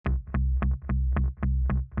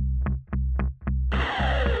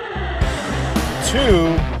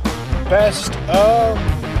two best of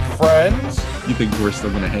friends. You think we're still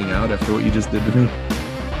going to hang out after what you just did to me?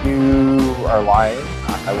 You are lying.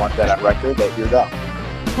 I want that on record that you're dumb.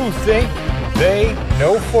 Who think they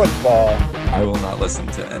know football. I will not listen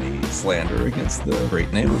to any slander against the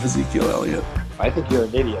great name of Ezekiel Elliott. I think you're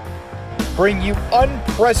an idiot. Bring you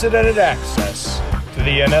unprecedented access to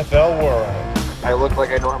the NFL world. I look like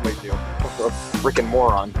I normally do. I'm a freaking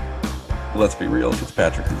moron. Let's be real,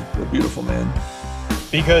 Fitzpatrick is a beautiful man.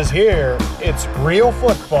 Because here, it's real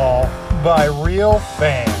football by real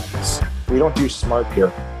fans. We don't do smart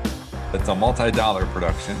here. It's a multi-dollar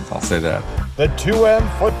production, I'll say that. The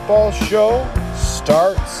 2M Football Show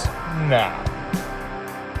starts now.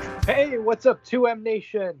 Hey, what's up, 2M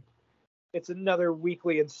Nation? It's another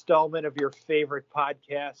weekly installment of your favorite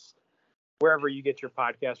podcast, wherever you get your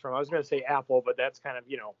podcast from. I was going to say Apple, but that's kind of,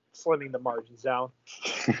 slimming the margins down.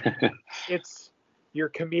 It's your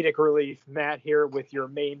comedic relief, Matt, here with your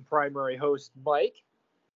main primary host, Mike.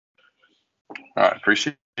 I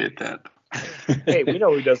appreciate that. Hey, we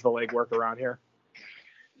know who does the legwork around here.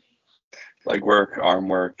 Leg work, arm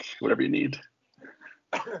work, whatever you need.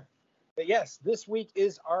 But yes, this week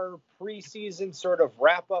is our preseason sort of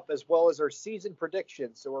wrap up as well as our season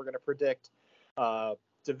predictions. So we're going to predict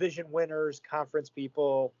division winners, conference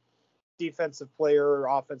people, defensive player,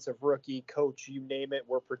 offensive rookie, coach, you name it.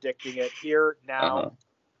 We're predicting it here now.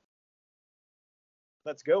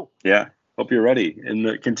 Let's go. Yeah, hope you're ready.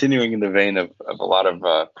 And continuing in the vein of a lot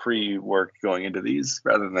of pre-work going into these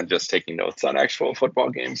rather than just taking notes on actual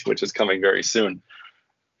football games, which is coming very soon.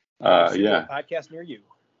 Yeah. Podcast near you.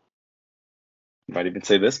 Might even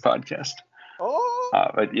say this podcast.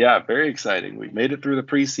 But yeah, very exciting. We made it through the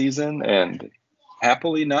preseason, and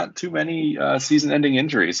happily not too many season-ending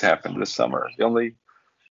injuries happened this summer. The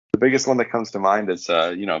biggest one that comes to mind is,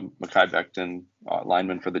 Mekhi Becton,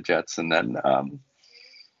 lineman for the Jets, and then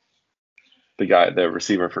the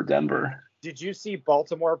receiver for Denver. Did you see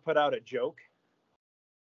Baltimore put out a joke?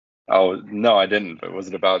 Oh, no, I didn't. But was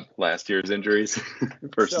it about last year's injuries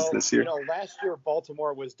versus this year? Last year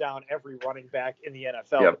Baltimore was down every running back in the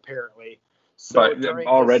NFL, apparently. So but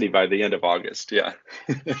already by the end of August, yeah.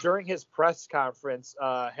 During his press conference,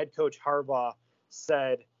 head coach Harbaugh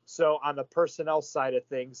said, so on the personnel side of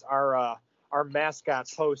things, our mascot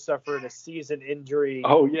Poe suffered a season-ending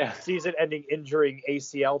injury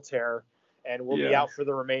ACL tear, and will be out for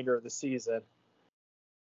the remainder of the season.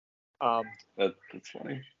 That's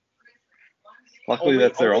funny. Luckily,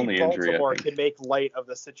 that's their only injury. Baltimore can make light of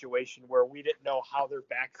the situation where we didn't know how their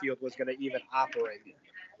backfield was going to even operate.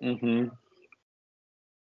 Mm-hmm.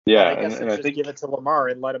 Yeah, and I think give it to Lamar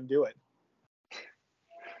and let him do it.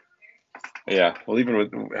 Yeah, well, even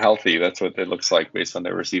with healthy, that's what it looks like based on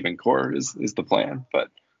their receiving core is the plan. But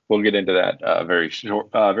we'll get into that very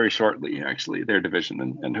shortly, actually, their division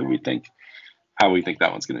and how we think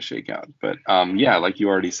that one's going to shake out. But like you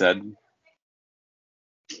already said,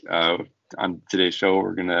 on today's show,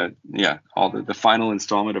 we're gonna all the final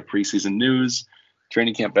installment of preseason news,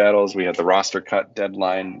 training camp battles. We had the roster cut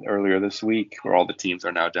deadline earlier this week, where all the teams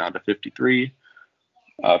are now down to 53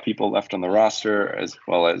 people left on the roster, as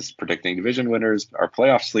well as predicting division winners. Our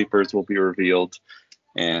playoff sleepers will be revealed,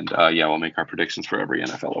 and we'll make our predictions for every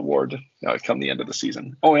NFL award come the end of the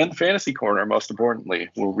season. Oh, and the fantasy corner, most importantly,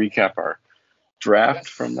 we'll recap our draft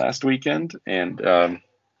from last weekend and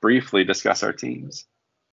briefly discuss our teams.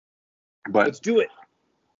 But let's do it.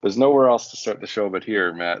 There's nowhere else to start the show but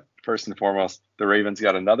here, Matt. First and foremost, the Ravens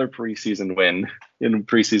got another preseason win in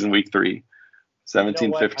preseason week 3,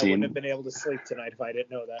 17-15. I wouldn't have been able to sleep tonight if I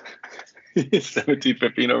didn't know that.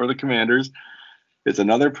 17-15 over the Commanders. It's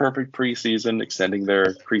another perfect preseason, extending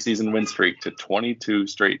their preseason win streak to 22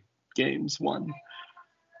 straight games won.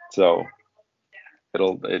 So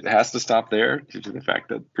it has to stop there due to the fact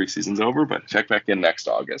that preseason's over, but check back in next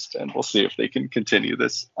August and we'll see if they can continue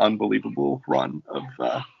this unbelievable run of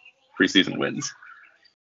preseason wins.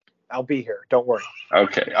 I'll be here. Don't worry.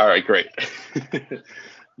 Okay. All right. Great.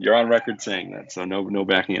 You're on record saying that, so no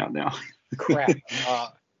backing out now. Crap.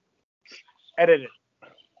 Edit it.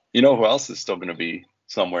 You know who else is still going to be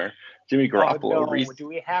somewhere? Jimmy Garoppolo. Oh, no. Do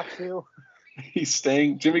we have to?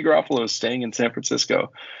 Jimmy Garoppolo is staying in San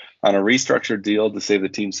Francisco on a restructured deal to save the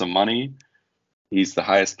team some money. He's the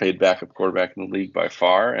highest paid backup quarterback in the league by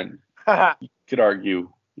far, and you could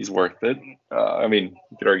argue he's worth it. You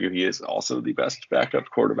could argue he is also the best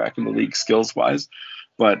backup quarterback in the league skills-wise,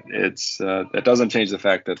 but that doesn't change the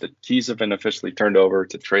fact that the keys have been officially turned over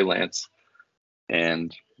to Trey Lance,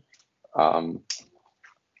 and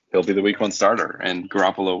he'll be the week 1 starter, and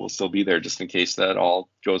Garoppolo will still be there just in case that all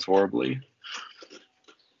goes horribly.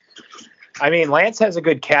 I mean, Lance has a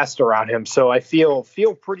good cast around him, so I feel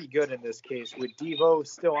pretty good in this case with Devo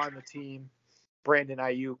still on the team, Brandon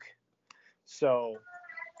Ayuk. So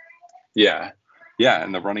Yeah,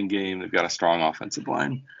 in the running game, they've got a strong offensive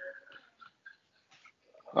line.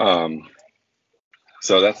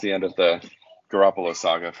 So that's the end of the Garoppolo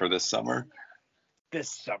saga for this summer.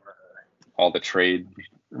 All the trade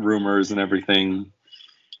rumors and everything.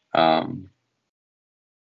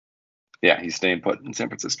 He's staying put in San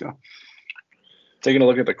Francisco. Taking a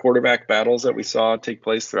look at the quarterback battles that we saw take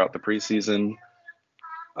place throughout the preseason.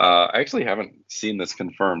 I actually haven't seen this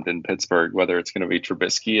confirmed in Pittsburgh, whether it's going to be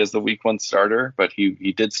Trubisky as the week 1 starter, but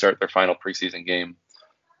he did start their final preseason game.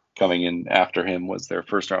 Coming in after him was their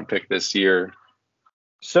first round pick this year.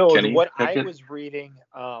 So Kenny what Pickett? I was reading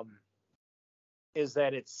is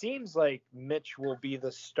that it seems like Mitch will be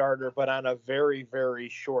the starter, but on a very, very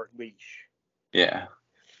short leash. Yeah.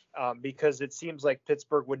 Because it seems like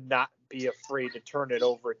Pittsburgh would not be afraid to turn it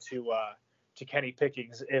over to Kenny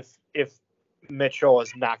Pickett if Mitchell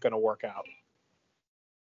is not going to work out.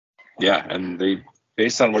 Yeah, and they,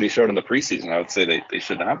 based on what he showed in the preseason, I would say they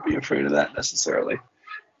should not be afraid of that necessarily,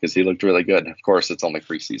 because he looked really good. Of course, it's only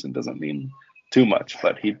preseason, doesn't mean too much,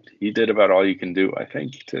 but he did about all you can do, I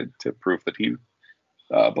think, to prove that he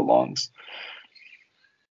belongs.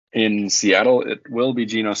 In Seattle, it will be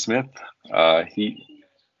Geno Smith.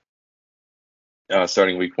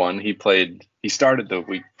 Starting week 1, he started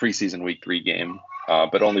the preseason week 3 game,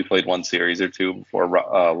 but only played 1 series or 2 before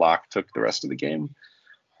Locke took the rest of the game.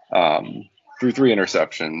 Threw 3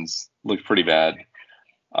 interceptions, looked pretty bad.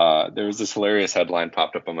 There was this hilarious headline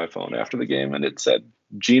popped up on my phone after the game, and it said,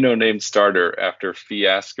 Geno named starter after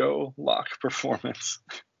fiasco Locke performance.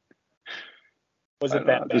 Was it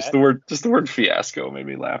that bad? Just the word fiasco made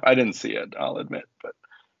me laugh. I didn't see it, I'll admit, but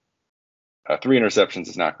 3 interceptions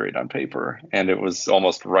is not great on paper. And it was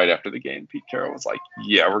almost right after the game. Pete Carroll was like,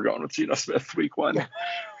 yeah, we're going with Geno Smith week 1.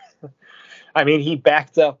 I mean, he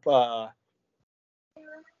backed up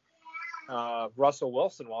Russell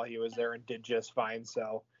Wilson while he was there and did just fine.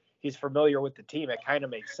 So he's familiar with the team. It kind of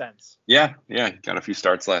makes sense. Yeah. He got a few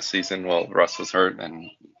starts last season while Russ was hurt, and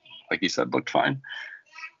like you said, looked fine.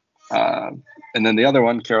 And then the other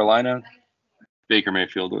one, Carolina, Baker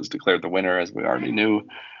Mayfield was declared the winner, as we already knew.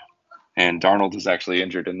 And Darnold is actually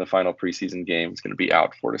injured in the final preseason game. He's going to be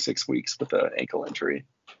out 4 to 6 weeks with an ankle injury.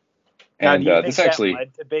 Now, And do you think this that actually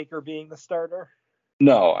led to Baker being the starter?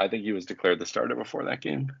 No, I think he was declared the starter before that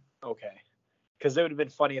game. Okay. Because it would have been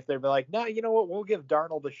funny if they'd be like, no, you know what? We'll give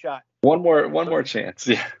Darnold a shot. One more chance.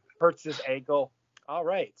 Yeah. Hurts his ankle. All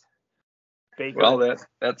right. Baker. Well,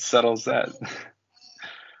 that settles that.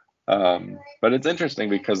 But it's interesting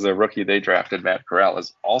because the rookie they drafted, Matt Corral,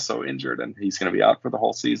 is also injured, and he's going to be out for the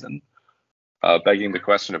whole season, begging the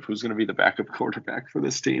question of who's going to be the backup quarterback for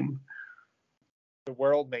this team. The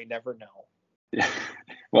world may never know. Yeah.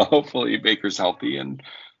 Well, hopefully Baker's healthy and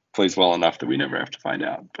plays well enough that we never have to find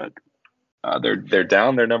out. But they're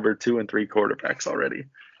down their number 2 and 3 quarterbacks already.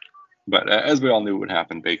 But as we all knew would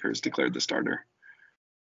happen, Baker's declared the starter.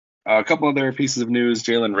 A couple other pieces of news: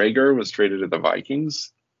 Jalen Reagor was traded to the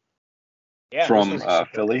Vikings. Yeah, from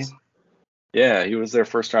Philly. Yeah, he was their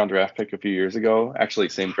first-round draft pick a few years ago. Actually,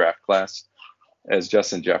 same draft class as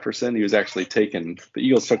Justin Jefferson. He was actually taken. The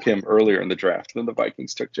Eagles took him earlier in the draft than the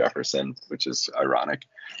Vikings took Jefferson, which is ironic.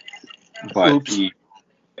 But Oops.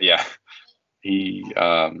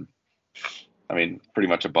 Pretty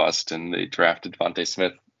much a bust. And they drafted Devontae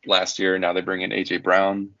Smith last year. Now they bring in A.J.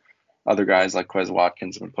 Brown. Other guys like Quez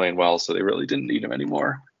Watkins have been playing well, so they really didn't need him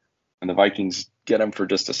anymore. And the Vikings get him for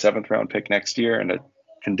just a 7th-round pick next year and a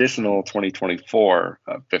conditional 2024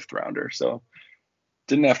 5th-rounder. So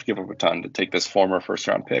didn't have to give up a ton to take this former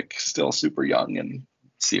first-round pick, still super young, and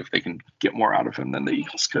see if they can get more out of him than the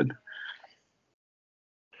Eagles could.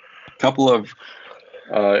 A couple of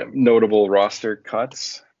notable roster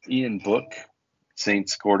cuts. Ian Book,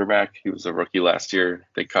 Saints quarterback. He was a rookie last year.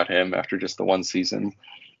 They cut him after just the 1 season.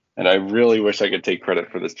 And I really wish I could take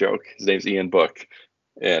credit for this joke. His name's Ian Book.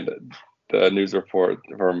 And the news report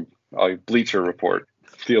from Bleacher Report,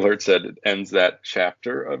 the alert said it ends that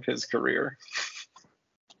chapter of his career.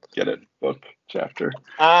 Get it? Book, chapter.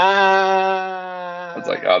 I was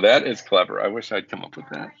like, oh, that is clever. I wish I'd come up with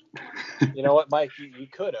that. You know what, Mike? You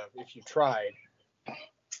could have if you tried.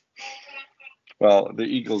 Well, the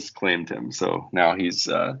Eagles claimed him, so now he's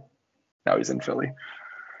in Philly.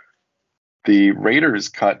 The Raiders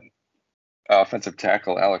cut offensive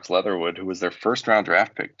tackle Alex Leatherwood, who was their first-round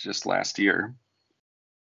draft pick just last year.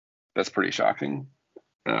 That's pretty shocking.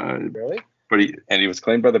 Really? But he was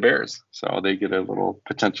claimed by the Bears, so they get a little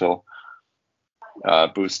potential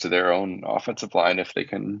boost to their own offensive line if they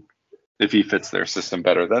can if he fits their system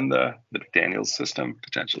better than the Daniels system,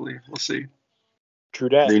 potentially. We'll see. True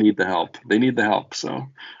that. They need the help. So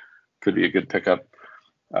could be a good pickup.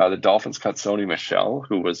 The Dolphins cut Sony Michel,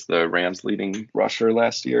 who was the Rams' leading rusher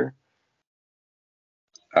last year.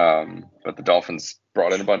 But the Dolphins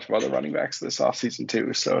brought in a bunch of other running backs this offseason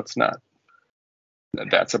too, so it's not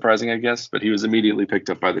that surprising, I guess. But he was immediately picked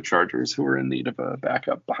up by the Chargers, who were in need of a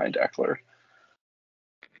backup behind Eckler.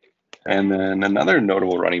 And then another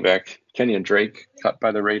notable running back, Kenyon Drake, cut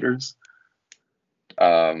by the Raiders.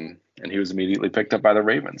 And he was immediately picked up by the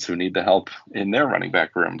Ravens, who need the help in their running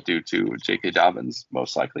back room due to J.K. Dobbins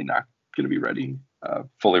most likely not going to be ready,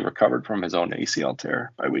 fully recovered from his own ACL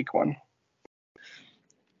tear by week 1.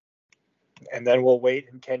 And then we'll wait,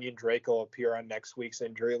 and Kenyon Drake will appear on next week's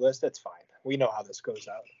injury list. That's fine. We know how this goes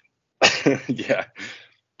out. Yeah,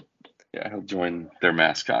 he'll join their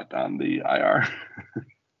mascot on the IR.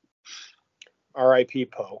 R.I.P.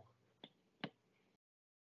 Poe.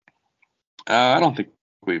 I don't think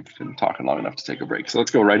we've been talking long enough to take a break, so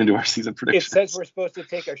let's go right into our season predictions. It says we're supposed to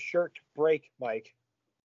take a shirt break, Mike.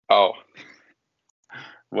 Oh.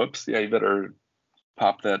 Whoops. Yeah, you better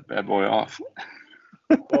pop that bad boy off.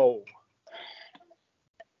 Whoa.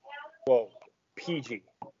 PG.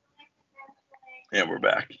 And we're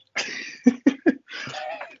back.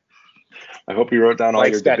 I hope you wrote down all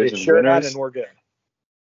Mike's your division got his shirt winners. on and we're good.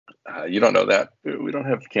 You don't know that. We don't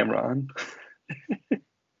have the camera on.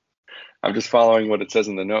 I'm just following what it says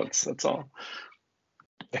in the notes. That's all.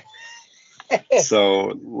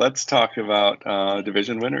 So let's talk about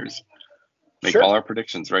division winners. Make all our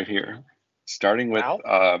predictions right here. Starting with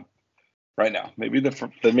right now, maybe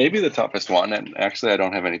the toughest one. And actually, I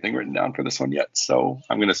don't have anything written down for this one yet. So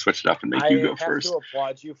I'm going to switch it up and make you go first. I have to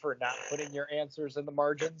applaud you for not putting your answers in the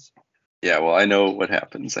margins. Yeah, well, I know what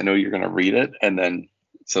happens. I know you're going to read it and then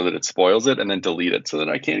so that it spoils it and then delete it so that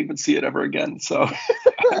I can't even see it ever again. So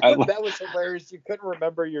that was hilarious. You couldn't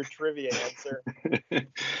remember your trivia answer.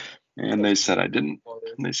 And they said I didn't.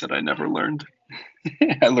 And they said I never learned.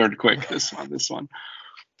 I learned quick this one.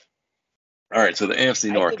 All right, so the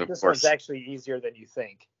AFC North, of this course. One's actually easier than you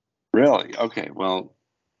think. Really? Okay, well,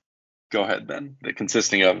 go ahead then.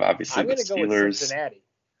 Consisting of obviously the Steelers. I'm going to go with Cincinnati.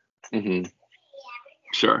 Mm-hmm.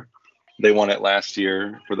 Sure. They won it last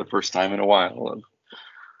year for the first time in a while.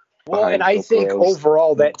 Well, and I think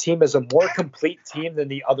overall that team is a more complete team than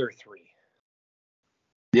the other three.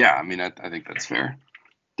 Yeah, I mean, I think that's fair.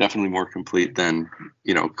 Definitely more complete than,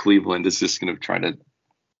 Cleveland is just going to try to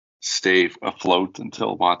stay afloat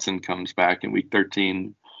until Watson comes back in week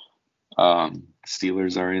 13.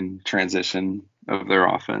 Steelers are in transition of their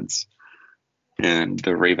offense. And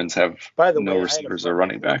the Ravens have no receivers or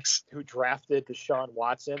running backs. Who drafted Deshaun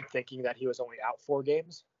Watson thinking that he was only out 4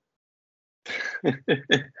 games?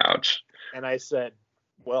 Ouch. And I said,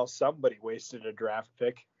 well, somebody wasted a draft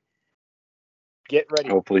pick. Get ready.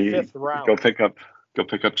 Hopefully 5th round. Go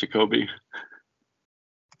pick up Jacoby.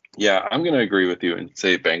 Yeah, I'm going to agree with you and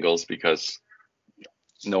say Bengals because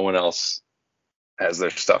no one else has their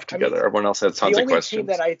stuff together. Everyone else has tons of questions.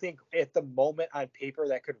 The only team that I think at the moment on paper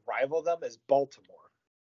that could rival them is Baltimore.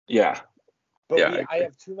 Yeah. But yeah, I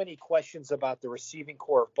have too many questions about the receiving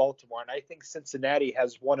core of Baltimore, and I think Cincinnati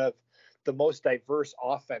has one of the most diverse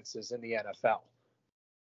offenses in the NFL.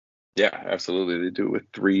 Yeah, absolutely. They do it with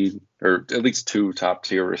 3 or at least 2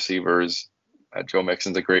 top-tier receivers. Joe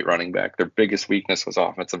Mixon's a great running back. Their biggest weakness was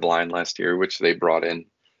offensive line last year, which they brought in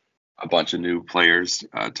a bunch of new players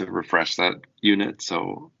to refresh that unit.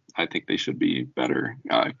 So I think they should be better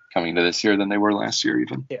coming to this year than they were last year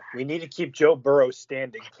even. Yeah, we need to keep Joe Burrow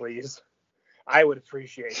standing, please. I would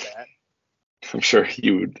appreciate that. I'm sure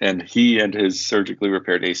you would, and he and his surgically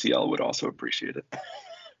repaired ACL would also appreciate it.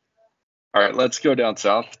 All right, let's go down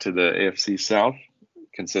south to the AFC South,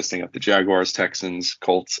 consisting of the Jaguars, Texans,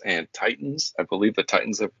 Colts, and Titans. I believe the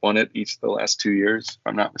Titans have won it each of the last 2 years, if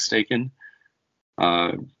I'm not mistaken.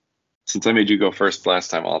 Since I made you go first last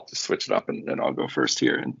time, I'll just switch it up and I'll go first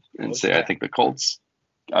here and say I think the Colts.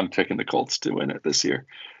 I'm picking the Colts to win it this year.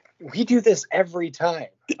 We do this every time.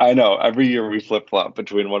 I know. Every year we flip-flop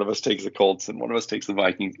between one of us takes the Colts and one of us takes the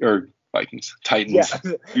Titans.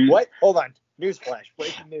 Yeah. What? Hold on. Newsflash.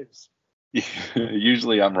 Breaking news.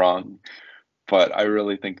 Usually I'm wrong, but I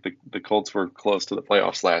really think the Colts were close to the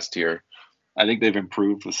playoffs last year. I think they've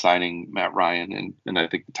improved with signing Matt Ryan, and I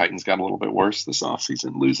think the Titans got a little bit worse this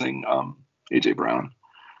offseason, losing A.J. Brown.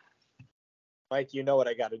 Mike, you know what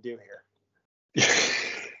I got to do here.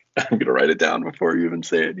 I'm going to write it down before you even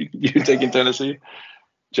say it. You taking Tennessee?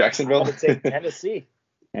 Jacksonville? I'm going to take Tennessee.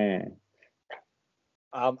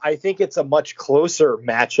 I think it's a much closer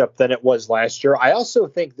matchup than it was last year. I also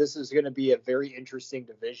think this is going to be a very interesting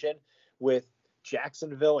division with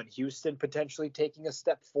Jacksonville and Houston potentially taking a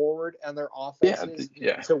step forward on their offenses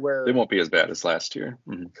to where they won't be as bad as last year.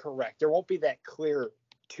 Mm-hmm. Correct. There won't be that clear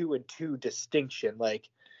 2-2 distinction like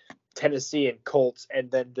Tennessee and Colts, and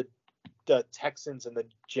then the Texans and the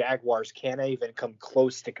Jaguars can't even come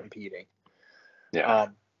close to competing. Yeah.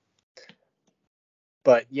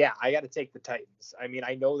 But yeah, I got to take the Titans. I mean,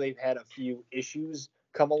 I know they've had a few issues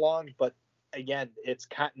come along, but again, it's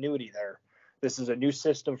continuity there. This is a new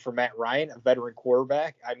system for Matt Ryan, a veteran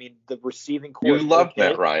quarterback. I mean, the receiving core. You love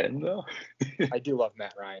Matt Ryan, though. I do love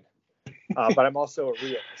Matt Ryan. But I'm also a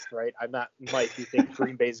realist, right? I'm not Mike who thinks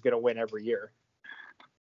Green Bay is going to win every year.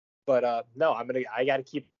 But no, I got to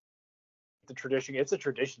keep the tradition. It's a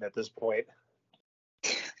tradition at this point.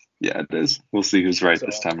 Yeah, it is. We'll see who's right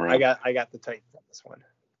this time around. I got the Titans on this one.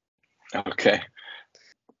 Okay.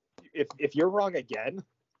 If you're wrong again,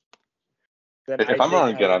 then if I'm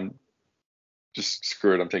wrong again, I'm just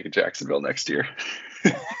screw it. I'm taking Jacksonville next year.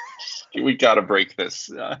 We got to break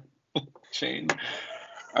this chain.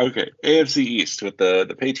 Okay, AFC East with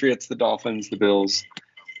the Patriots, the Dolphins, the Bills,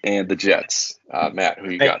 and the Jets. Matt,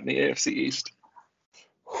 who you got in the AFC East?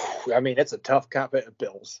 I mean, it's a tough comp at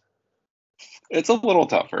Bills. It's a little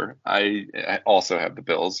tougher. I also have the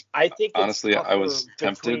Bills. I think it's honestly, I was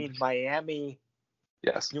tempted. Between Miami,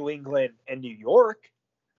 yes, New England, and New York.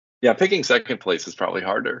 Yeah, picking second place is probably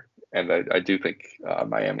harder, and I do think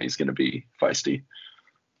Miami is going to be feisty.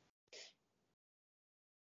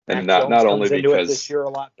 And not only because this year a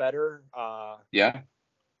lot better.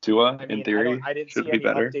 Tua in theory I didn't should see be any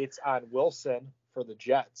better. updates on Wilson for the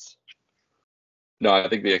Jets. No, I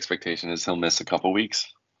think the expectation is he'll miss a couple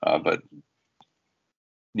weeks. But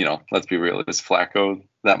let's be real. Is Flacco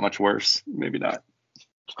that much worse? Maybe not.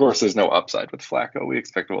 Of course, there's no upside with Flacco. We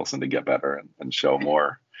expect Wilson to get better and show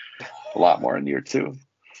a lot more in year 2.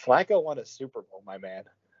 Flacco won a Super Bowl, my man.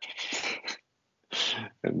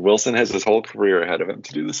 And Wilson has his whole career ahead of him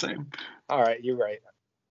to do the same. All right, you're right.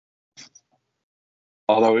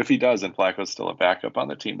 Although if he does and Flacco's still a backup on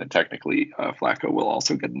the team, then technically Flacco will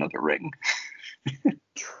also get another ring.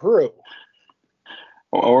 True.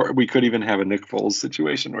 Or we could even have a Nick Foles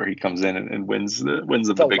situation where he comes in and wins the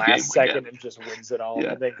big game. Last second and just wins it all,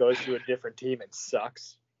 and then goes to a different team and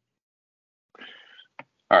sucks.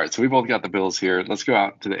 All right, so we both got the Bills here. Let's go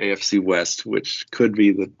out to the AFC West, which could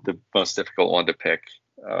be the most difficult one to pick.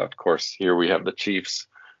 Of course, here we have the Chiefs,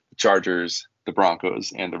 the Chargers, the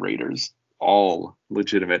Broncos, and the Raiders, all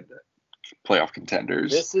legitimate playoff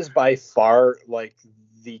contenders. This is by far like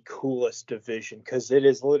the coolest division because it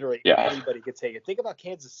is literally anybody could take it. Think about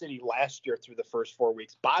Kansas City last year through the first 4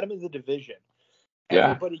 weeks, bottom of the division.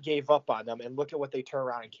 Everybody gave up on them, and look at what they turned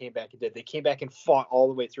around and came back and did. They came back and fought all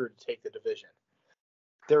the way through to take the division.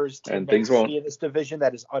 There is teams in this division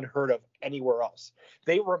that is unheard of anywhere else.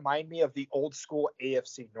 They remind me of the old school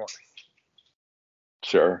AFC North.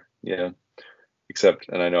 Sure, yeah. Except,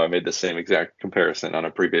 and I know I made the same exact comparison on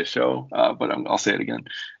a previous show, but I'll say it again.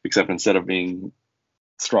 Except instead of being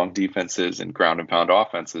strong defenses and ground and pound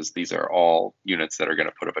offenses, these are all units that are going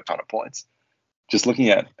to put up a ton of points. Just looking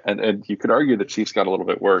at, and you could argue the Chiefs got a little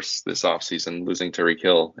bit worse this offseason, losing Tyreek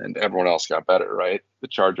Hill, and everyone else got better, right? The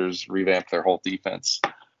Chargers revamped their whole defense.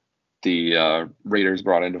 The Raiders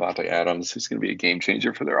brought in Devontae Adams, who's going to be a game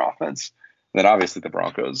changer for their offense. And then obviously the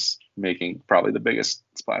Broncos making probably the biggest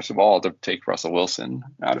splash of all to take Russell Wilson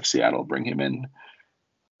out of Seattle, bring him in.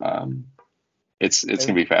 It's going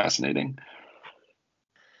to be fascinating.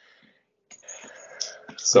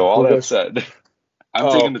 So all that said,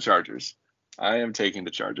 I'm taking the Chargers. I am taking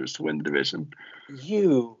the Chargers to win the division.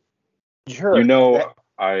 You jerk.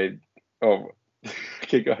 Okay,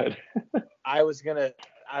 go ahead. I was gonna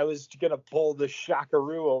pull the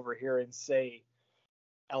Shockaroo over here and say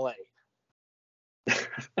LA.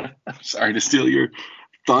 Sorry to steal your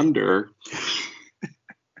thunder.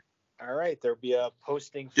 All right, there'll be a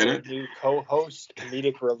posting for a new co-host,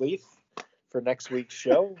 Comedic Relief, for next week's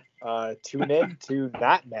show. Tune in to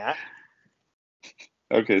Not Matt.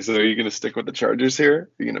 Okay, so are you going to stick with the Chargers here? Are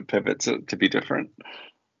you going to pivot to be different?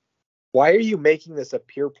 Why are you making this a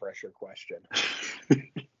peer pressure question?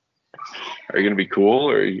 Are you going to be cool,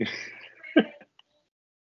 or are you?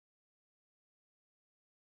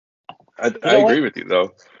 I agree with you,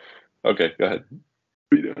 though. Okay, go ahead.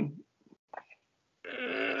 What are you doing?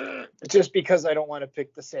 Just because I don't want to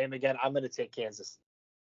pick the same again, I'm going to take Kansas.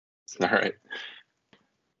 All right.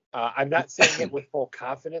 I'm not saying it with full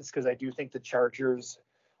confidence because I do think the Chargers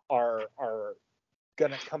are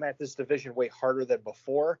going to come at this division way harder than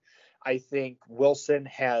before. I think Wilson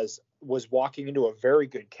was walking into a very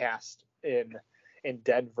good cast in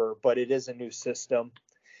Denver, but it is a new system.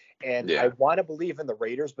 And Yeah. I want to believe in the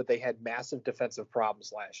Raiders, but they had massive defensive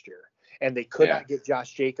problems last year. And they could not get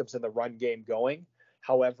Josh Jacobs in the run game going.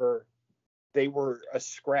 However, they were a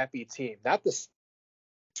scrappy team. Not the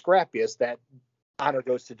scrappiest. That honor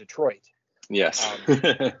goes to Detroit. Yes.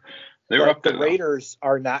 They were up there, the Raiders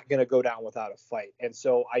are not going to go down without a fight. And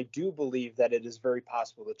so I do believe that it is very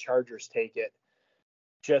possible the Chargers take it,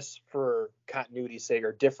 just for continuity's sake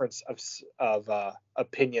or difference of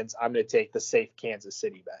opinions. I'm going to take the safe Kansas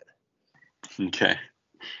City bet. Okay.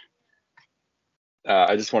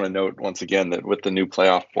 I just want to note once again that with the new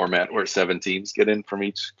playoff format where 7 teams get in from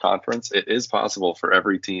each conference, it is possible for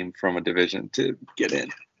every team from a division to get in.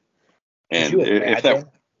 And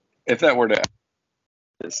if that were to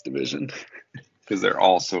this division, because they're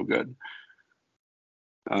all so good.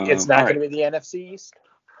 It's not going to be the NFC East.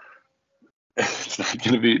 It's not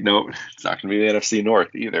going to be it's not going to be the NFC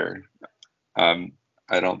North either. I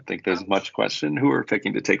don't think there's much question who are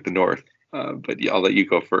picking to take the North, but I'll let you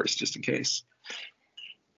go first just in case.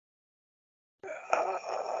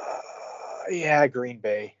 Yeah, Green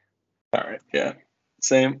Bay. All right, yeah,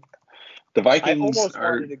 same. The Vikings. I almost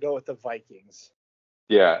wanted to go with the Vikings.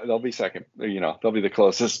 Yeah, they'll be second. They'll be the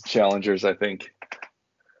closest challengers, I think.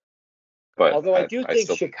 But although I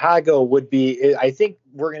think Chicago would be, I think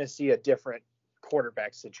we're going to see a different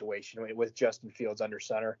quarterback situation with Justin Fields under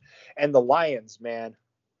center. And the Lions, man.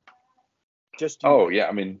 Yeah.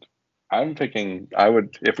 I mean,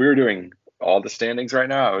 if we were doing all the standings right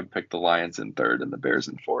now, I would pick the Lions in third and the Bears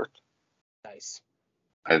in fourth. Nice.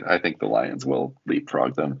 I think the Lions will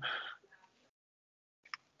leapfrog them.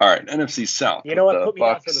 All right, NFC South. You know what? Put me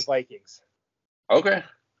out for the Vikings. Okay.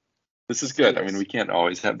 This is good. I mean, we can't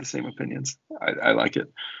always have the same opinions. I like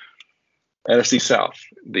it. NFC South,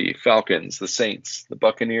 the Falcons, the Saints, the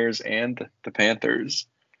Buccaneers, and the Panthers.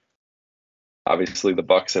 Obviously, the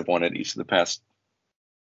Bucs have won it each of the past.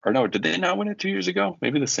 Or no, did they not win it 2 years ago?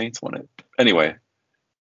 Maybe the Saints won it. Anyway,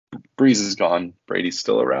 Breeze is gone. Brady's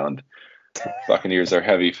still around. Buccaneers are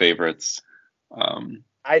heavy favorites.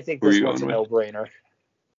 I think this one's a no-brainer.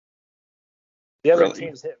 The other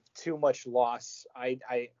teams have too much loss. I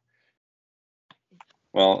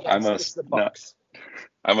must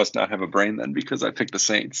not have a brain then because I picked the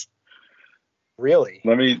Saints. Really?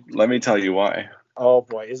 Let me tell you why. Oh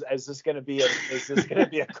boy, is this going to be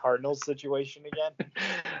a Cardinals situation again?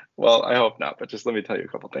 Well, I hope not, but just let me tell you a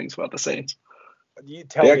couple things about the Saints. You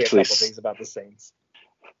tell me a couple things about the Saints.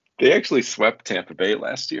 They actually swept Tampa Bay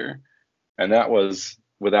last year, and that was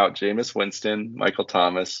without Jameis Winston, Michael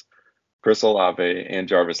Thomas, Chris Olave, and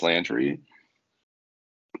Jarvis Landry.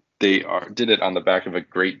 They did it on the back of a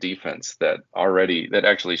great defense that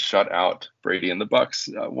actually shut out Brady and the Bucs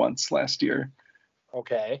once last year.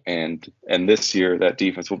 Okay. And this year that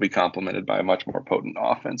defense will be complemented by a much more potent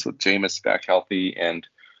offense with Jameis back healthy and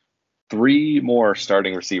 3 more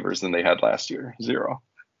starting receivers than they had last year. 0.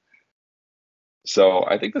 So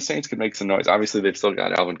I think the Saints could make some noise. Obviously, they've still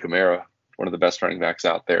got Alvin Kamara, one of the best running backs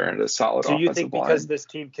out there, and a solid offensive line. So you think because this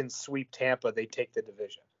team can sweep Tampa, they take the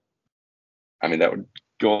division? I mean, that would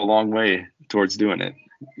go a long way towards doing it.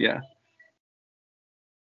 Yeah.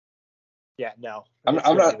 Yeah, no. I'm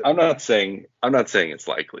not saying it's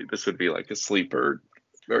likely. This would be like a sleeper,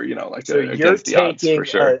 or so you're taking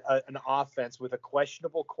an offense with a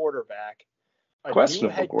questionable quarterback, new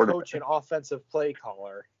head coach and offensive play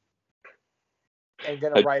caller, and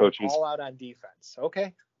going to ride it all out on defense.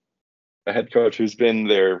 Okay. A head coach who's been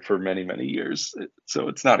there for many, many years, so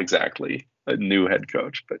it's not exactly a new head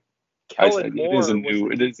coach, but Kellen Moore it is a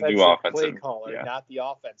new offensive play caller, not the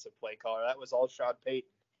offensive play caller. That was all Sean Payton.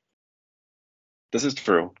 This is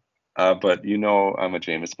true, but I'm a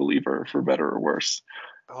Jameis believer for better or worse.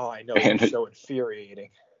 Oh, I know. It's so infuriating.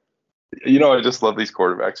 I just love these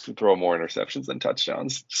quarterbacks who throw more interceptions than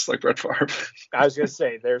touchdowns, just like Brett Favre. I was going to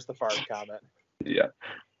say, there's the Favre comment. Yeah.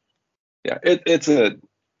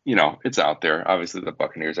 It's out there. Obviously, the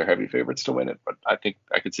Buccaneers are heavy favorites to win it, but I think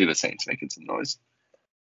I could see the Saints making some noise.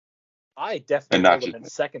 I definitely put them in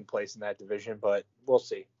second place in that division, but we'll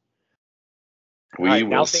see. We will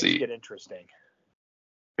now see. Things get interesting.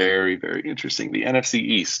 Very, very interesting. The NFC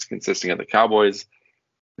East, consisting of the Cowboys,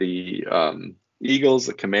 the Eagles,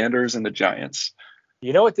 the Commanders, and the Giants.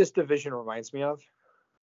 You know what this division reminds me of?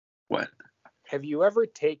 What? Have you ever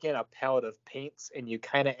taken a palette of paints and you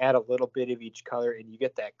kind of add a little bit of each color and you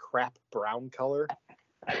get that crap brown color?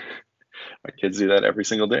 My kids do that every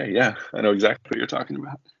single day. Yeah, I know exactly what you're talking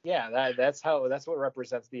about. Yeah, that's what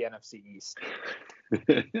represents the NFC East.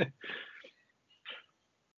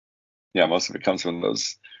 Yeah, most of it comes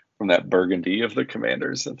from that burgundy of the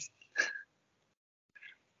Commanders.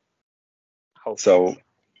 So,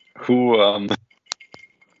 who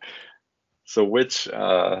So which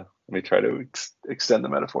let me try to extend the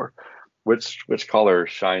metaphor. Which color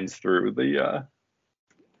shines through the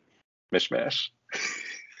mishmash?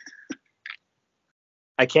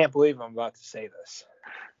 I can't believe I'm about to say this.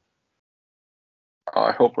 Oh,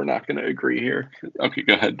 I hope we're not going to agree here. Okay,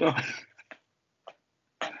 go ahead, though.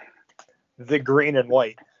 The green and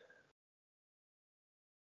white.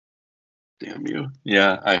 Damn you.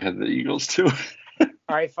 Yeah, I had the Eagles too. All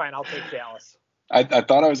right, fine. I'll take Dallas. I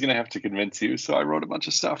thought I was going to have to convince you, so I wrote a bunch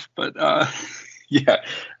of stuff. But yeah,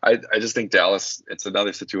 I just think Dallas, it's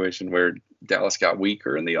another situation where Dallas got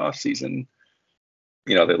weaker in the offseason.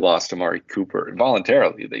 You know, they lost Amari Cooper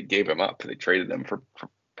voluntarily. They gave him up. They traded him for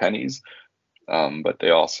pennies. But they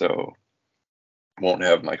also won't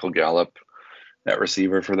have Michael Gallup at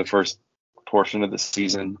receiver for the first portion of the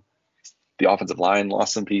season. The offensive line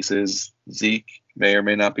lost some pieces. Zeke may or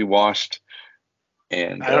may not be washed.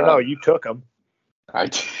 And I don't know. You took him.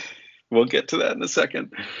 We'll get to that in a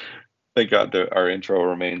second. Thank God our intro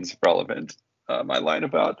remains relevant. My line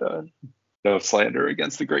about no slander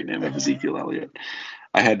against the great name of Ezekiel Elliott.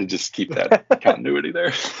 I had to just keep that continuity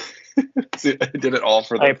there. See, I did it all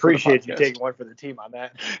for the. I appreciate you taking one for the team on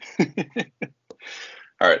that.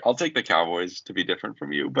 All right, I'll take the Cowboys to be different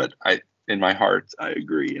from you, but in my heart, I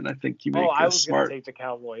agree, and I think you make I was smart. going to take the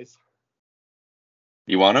Cowboys.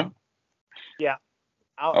 You want them? Yeah,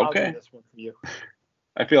 I'll do this one for you.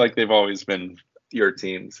 I feel like they've always been your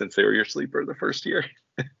team since they were your sleeper the first year.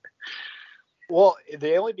 Well,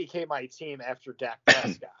 they only became my team after Dak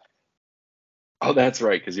Prescott. Oh, that's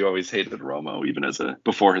right, because you always hated Romo even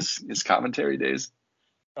before his commentary days.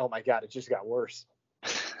 Oh my God, it just got worse.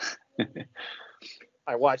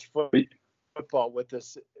 I watch football with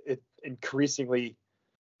this increasingly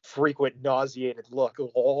frequent nauseated look.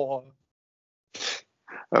 Oh.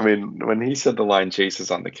 I mean, when he said the line "Chase is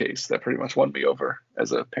on the case," that pretty much won me over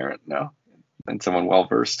as a parent now, and someone well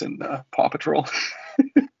versed in Paw Patrol.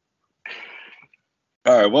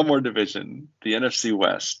 All right, one more division, the NFC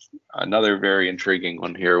West. Another very intriguing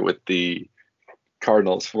one here with the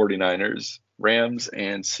Cardinals, 49ers, Rams,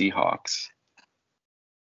 and Seahawks.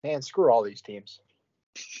 Man, screw all these teams.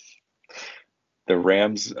 The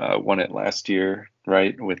Rams won it last year,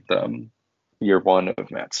 right, with year one of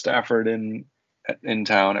Matt Stafford in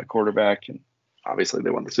town at quarterback, and obviously they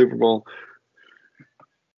won the Super Bowl.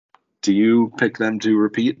 Do you pick them to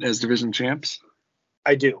repeat as division champs?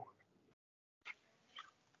 I do.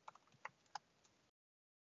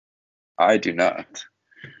 I do not.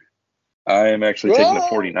 I am actually taking the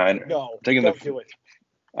 49ers. No, don't do it.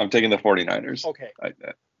 I'm taking the 49ers. Okay.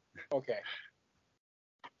 Okay.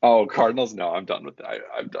 Oh, Cardinals? No, I'm done with that.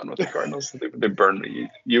 I'm done with the Cardinals. They burned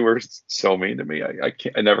me. You were so mean to me.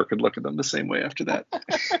 I never could look at them the same way after that.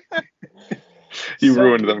 You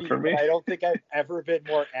ruined them for me. I don't think I've ever been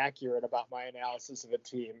more accurate about my analysis of a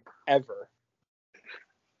team ever.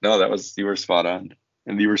 No, you were spot on.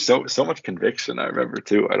 And you were so much conviction, I remember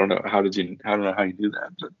too. I don't know how you do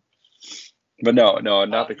that, but no,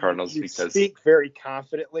 not the Cardinals. You because speak very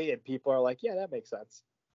confidently, and people are like, "Yeah, that makes sense."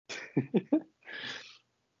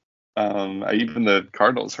 Even the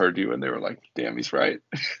Cardinals heard you, and they were like, "Damn, he's right.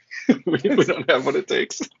 we don't have what it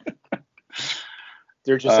takes."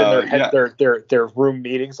 They're just in their head, their room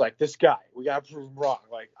meetings, like, "This guy, we got to prove him wrong.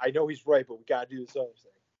 Like, I know he's right, but we got to do this other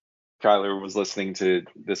thing." Kyler was listening to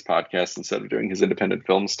this podcast instead of doing his independent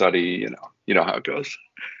film study. You know how it goes.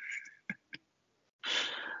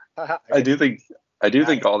 I do think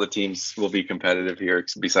all the teams will be competitive here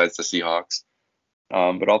besides the Seahawks.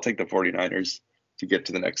 But I'll take the 49ers to get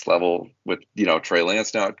to the next level with, Trey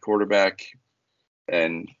Lance now at quarterback.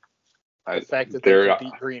 And the fact that they can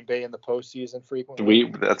beat Green Bay in the postseason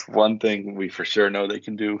frequently. That's one thing we for sure know they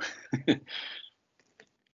can do.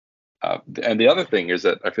 And the other thing is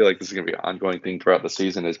that I feel like this is going to be an ongoing thing throughout the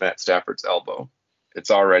season is Matt Stafford's elbow. It's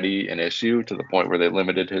already an issue to the point where they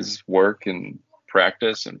limited his work and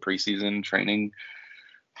practice and preseason training.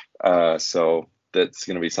 So that's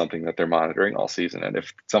going to be something that they're monitoring all season. And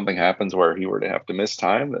if something happens where he were to have to miss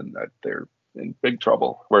time, then they're in big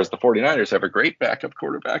trouble. Whereas the 49ers have a great backup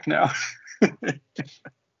quarterback now.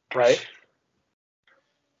 Right.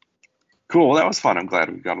 Cool. Well, that was fun. I'm glad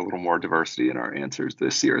we got a little more diversity in our answers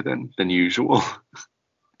this year than usual.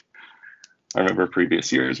 I remember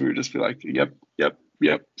previous years we would just be like, yep,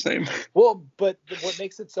 same. Well, but what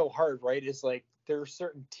makes it so hard, right, is like there are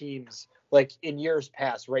certain teams, like in years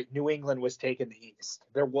past, right, New England was taking the East.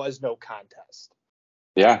 There was no contest.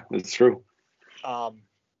 Yeah, that's true.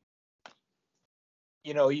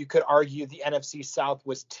 You could argue the NFC South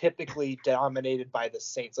was typically dominated by the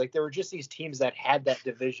Saints. Like there were just these teams that had that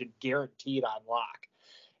division guaranteed on lock.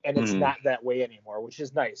 and it's Mhm. not that way anymore, which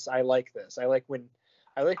is nice. I like this. I like when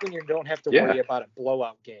you don't have to worry about a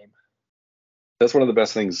blowout game. That's one of the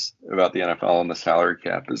best things about the NFL and the salary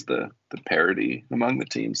cap is the parity among the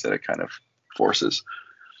teams that it kind of forces.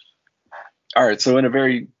 All right, so in a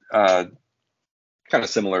very kind of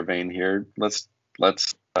similar vein here, let's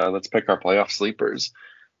pick our playoff sleepers.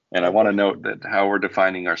 And I want to note that how we're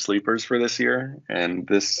defining our sleepers for this year, and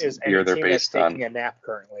this Is year any they're team based that's on taking a nap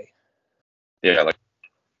currently. like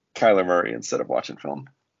Kyler Murray instead of watching film.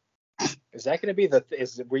 Is that going to be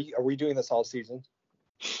are we doing this all season?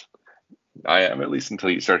 I am, at least until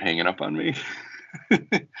you start hanging up on me.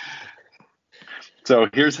 So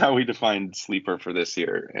here's how we defined sleeper for this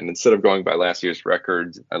year. And instead of going by last year's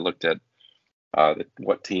records, I looked at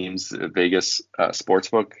what teams Vegas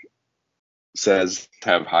Sportsbook says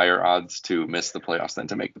have higher odds to miss the playoffs than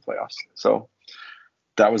to make the playoffs. So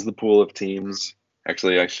that was the pool of teams.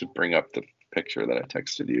 Actually, I should bring up the picture that I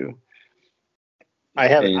texted you. I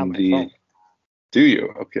have it on my phone. Do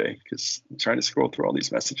you? Okay, because I'm trying to scroll through all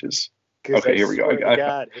these messages. Okay, here we go.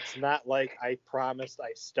 God, it's not like I promised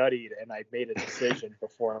I studied and I made a decision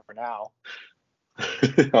before now.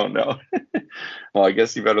 Oh no. Well, I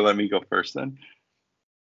guess you better let me go first then.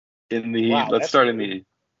 Let's start in the.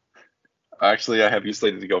 Actually, I have you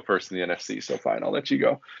slated to go first in the NFC, so fine, I'll let you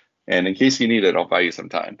go. And in case you need it, I'll buy you some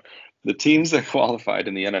time. The teams that qualified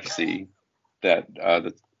in the NFC that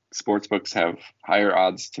the sportsbooks have higher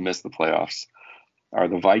odds to miss the playoffs are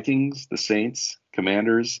the Vikings, the Saints,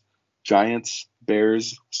 Commanders, Giants,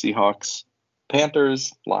 Bears, Seahawks,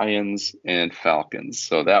 Panthers, Lions, and Falcons.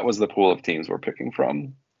 So that was the pool of teams we're picking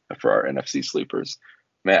from for our NFC sleepers.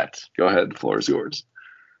 Matt, go ahead. The floor is yours.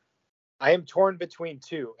 I am torn between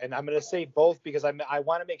two, and I'm going to say both because I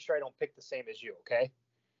want to make sure I don't pick the same as you, okay?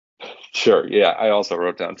 Sure. Yeah, I also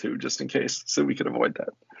wrote down two just in case, so we could avoid that.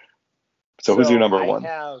 So who's your number one? I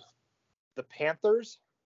have the Panthers.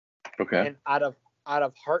 Okay. And out of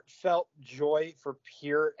heartfelt joy for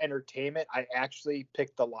pure entertainment, I actually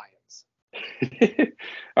picked the Lions.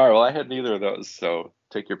 All right. Well, I had neither of those, so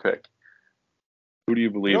take your pick. Who do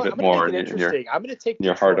you believe it more in I'm going to take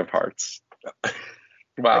your heart of hearts?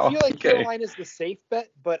 Wow. I feel like Carolina's the safe bet,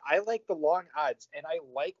 but I like the long odds, and I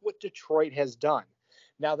like what Detroit has done.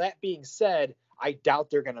 Now, that being said, I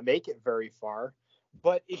doubt they're going to make it very far.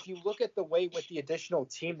 But if you look at the way with the additional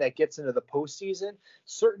team that gets into the postseason,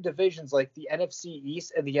 certain divisions like the NFC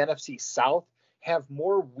East and the NFC South have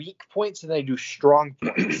more weak points than they do strong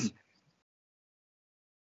points.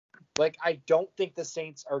 Like, I don't think the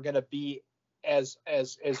Saints are going to be as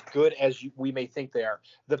good as we may think they are.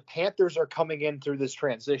 The Panthers are coming in through this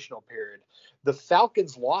transitional period. The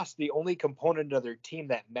Falcons lost the only component of their team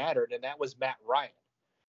that mattered, and that was Matt Ryan.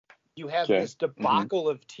 You have this debacle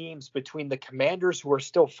of teams between the Commanders, who are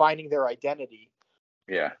still finding their identity.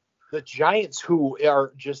 Yeah. The Giants, who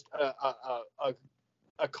are just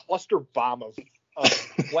a cluster bomb of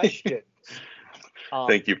questions.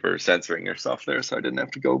 Thank you for censoring yourself there, so I didn't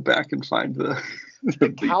have to go back and find the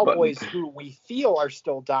Cowboys, who we feel are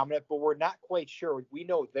still dominant, but we're not quite sure. We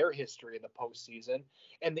know their history in the postseason,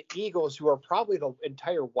 and the Eagles, who are probably the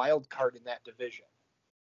entire wild card in that division.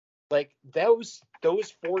 Like those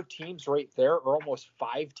four teams right there, or almost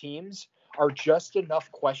five teams, are just enough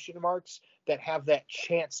question marks that have that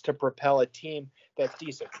chance to propel a team that's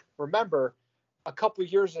decent. Remember, a couple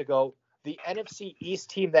years ago, the NFC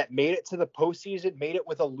East team that made it to the postseason made it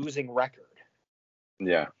with a losing record.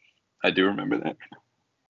 Yeah, I do remember that.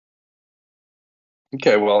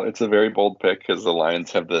 Okay, well, it's a very bold pick because the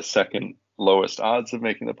Lions have the second lowest odds of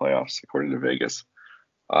making the playoffs, according to Vegas.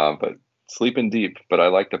 But sleeping deep, but I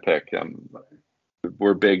like the pick.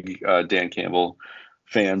 We're big Dan Campbell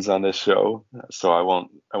fans on this show, so I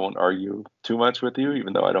won't argue too much with you,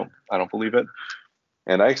 even though I don't believe it.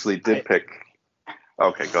 And I actually did pick.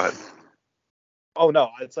 Okay, go ahead. Oh no,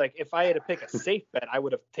 it's like if I had to pick a safe bet, I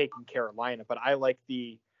would have taken Carolina, but I like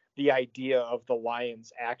the idea of the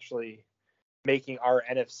Lions actually making our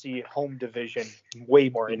NFC home division way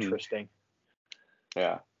more interesting.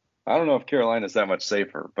 Yeah. I don't know if Carolina's that much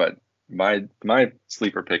safer, but my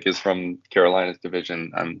sleeper pick is from Carolina's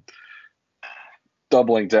division. I'm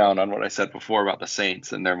doubling down on what I said before about the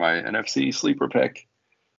Saints, and they're my NFC sleeper pick.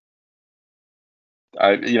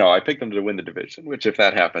 I picked them to win the division, which if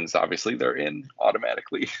that happens, obviously they're in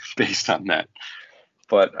automatically based on that.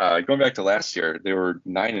 But going back to last year, they were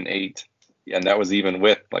 9-8, and that was even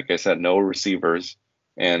with, like I said, no receivers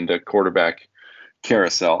and a quarterback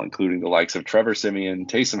carousel, including the likes of Trevor Siemian,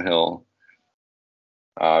 Taysom Hill.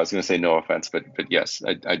 I was going to say no offense, but yes,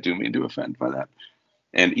 I do mean to offend by that.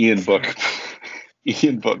 And Ian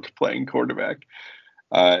Book playing quarterback.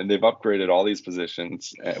 And they've upgraded all these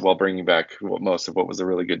positions while bringing back most of what was a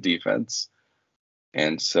really good defense.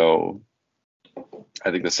 And so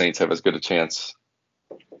I think the Saints have as good a chance.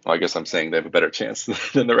 Well, I guess I'm saying they have a better chance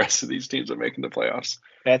than the rest of these teams of making the playoffs.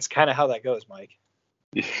 That's kind of how that goes, Mike.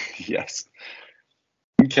 Yes.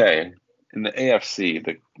 Okay. In the AFC,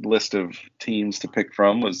 the list of teams to pick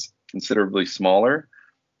from was considerably smaller,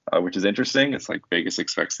 which is interesting. It's like Vegas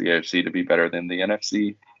expects the AFC to be better than the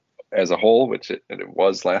NFC as a whole, which it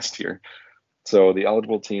was last year. So the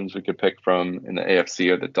eligible teams we could pick from in the AFC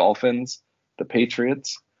are the Dolphins, the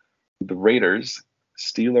Patriots, the Raiders,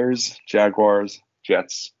 Steelers, Jaguars,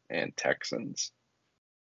 Jets, and Texans.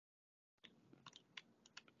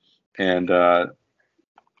 And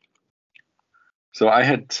so I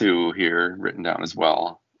had 2 here written down as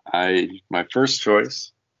well. My first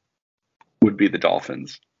choice would be the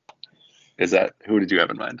Dolphins. Who did you have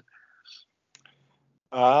in mind?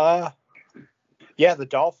 Yeah, the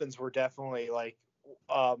Dolphins were definitely like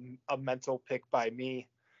a mental pick by me.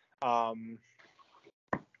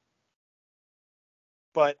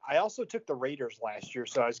 But I also took the Raiders last year,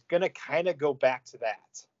 so I was going to kind of go back to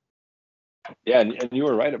that. Yeah, and you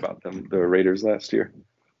were right about them, the Raiders last year.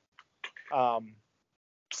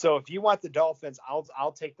 So if you want the Dolphins,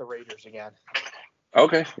 I'll take the Raiders again.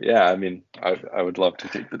 Okay. Yeah, I mean, I would love to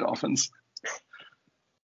take the Dolphins.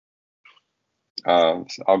 So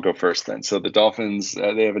I'll go first then. So the Dolphins,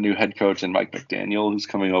 they have a new head coach in Mike McDaniel, who's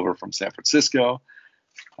coming over from San Francisco,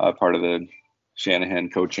 part of the Shanahan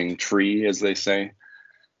coaching tree, as they say.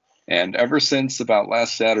 And ever since about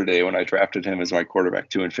last Saturday, when I drafted him as my quarterback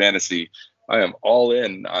 2 in fantasy, I am all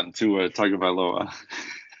in on Tua Tagovailoa.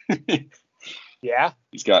 Yeah.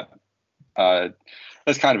 He's got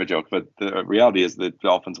that's kind of a joke, but the reality is the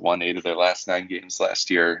Dolphins won 8 of their last 9 games last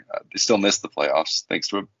year. They still missed the playoffs thanks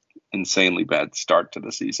to an insanely bad start to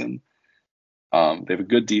the season. They have a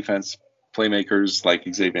good defense, playmakers like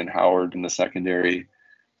Xavier Howard in the secondary,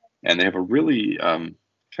 and they have a really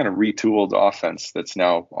kind of retooled offense that's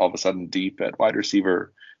now all of a sudden deep at wide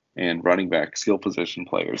receiver and running back skill position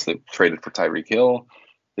players. They traded for Tyreek Hill.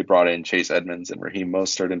 They brought in Chase Edmonds and Raheem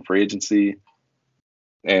Mostert in free agency.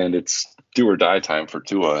 And it's do or die time for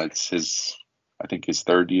Tua. It's I think his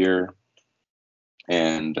 3rd year.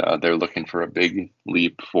 And they're looking for a big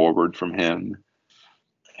leap forward from him.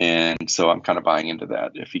 And so I'm kind of buying into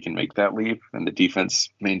that. If he can make that leap and the defense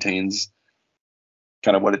maintains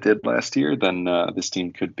kind of what it did last year, then this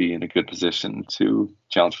team could be in a good position to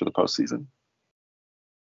challenge for the postseason.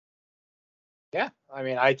 Yeah, I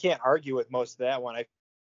mean, I can't argue with most of that one. I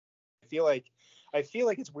feel like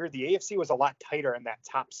it's weird. The AFC was a lot tighter in that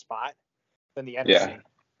top spot than the NFC.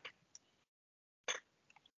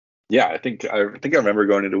 Yeah, I think I remember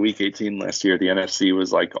going into Week 18 last year. The NFC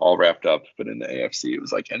was like all wrapped up, but in the AFC, it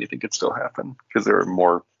was like anything could still happen because there are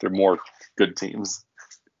more good teams.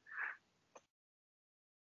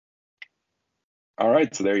 All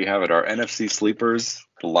right, so there you have it. Our NFC sleepers: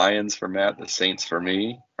 the Lions for Matt, the Saints for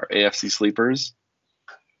me. Our AFC sleepers: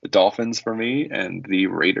 the Dolphins for me, and the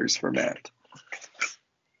Raiders for Matt.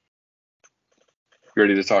 You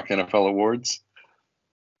ready to talk NFL awards?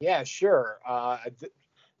 Yeah, sure. A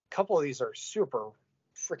couple of these are super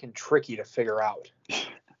freaking tricky to figure out.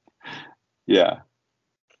 Yeah.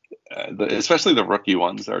 Especially the rookie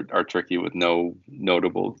ones are tricky with no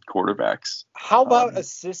notable quarterbacks. How about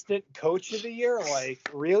assistant coach of the year? Like,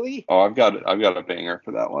 really? Oh, I've got a banger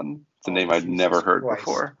for that one. It's a name I'd never heard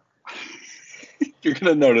before. You're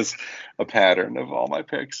gonna notice a pattern of all my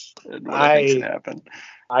picks and what I think should happen.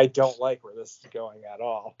 I don't like where this is going at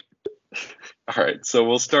all. All right, so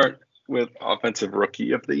we'll start with offensive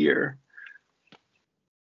rookie of the year.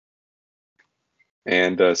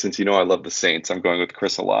 And since you know I love the Saints, I'm going with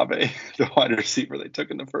Chris Olave, the wide receiver they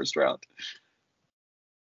took in the first round.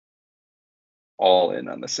 All in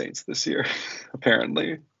on the Saints this year,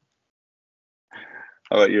 apparently.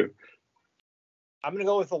 How about you? I'm going to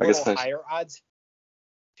go with a little higher odds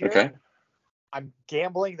here. Okay. I'm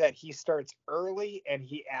gambling that he starts early and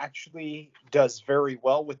he actually does very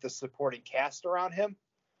well with the supporting cast around him.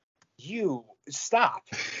 You stop.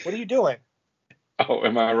 What are you doing? Oh,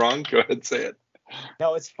 am I wrong? Go ahead and say it.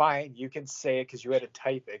 No, it's fine. You can say it because you had to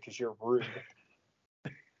type it because you're rude.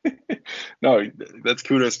 No, that's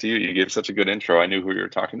kudos to you. You gave such a good intro. I knew who you were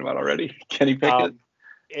talking about already. Kenny Pickett.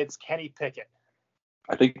 It's Kenny Pickett.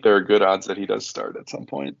 I think there are good odds that he does start at some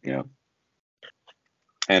point. Yeah.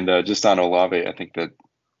 And just on Olave, I think that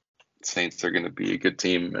Saints are going to be a good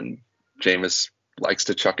team, and Jameis likes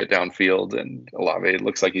to chuck it downfield, and Olave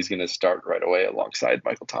looks like he's going to start right away alongside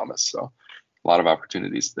Michael Thomas. So a lot of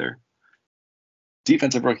opportunities there.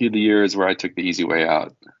 Defensive rookie of the year is where I took the easy way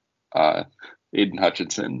out. Aiden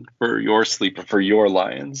Hutchinson for your sleeper, for your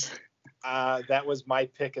Lions. That was my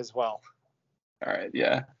pick as well. All right,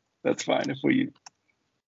 yeah, that's fine if we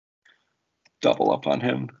double up on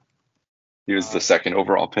him. He was the second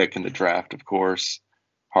overall pick in the draft, of course.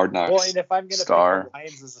 Hard Knocks Well, and if I'm going to pick star. the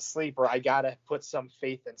Lions as a sleeper, I got to put some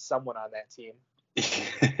faith in someone on that team.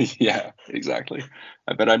 Yeah, exactly.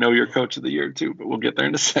 I bet I know your coach of the year too, but we'll get there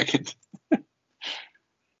in a second.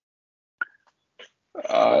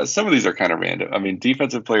 Some of these are kind of random. I mean,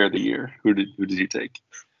 defensive player of the year. Who did you take?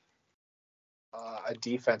 A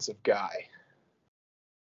defensive guy.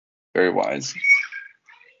 Very wise.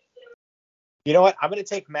 You know what? I'm going to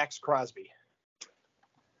take Max Crosby.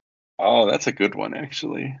 Oh, that's a good one,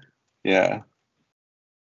 actually. Yeah.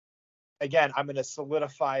 Again, I'm going to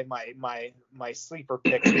solidify my sleeper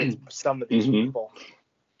picks with some of these people.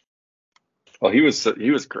 Well, he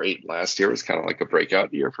was great. Last year was kind of like a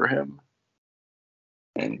breakout year for him.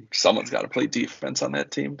 And someone's got to play defense on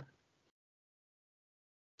that team.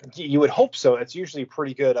 You would hope so. It's usually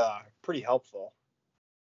pretty good, pretty helpful.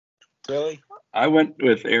 Really? I went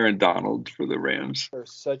with Aaron Donald for the Rams. They're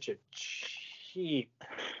such a cheap.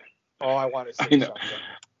 Oh, I want to say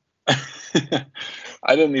something.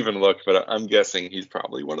 I didn't even look, but I'm guessing he's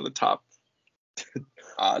probably one of the top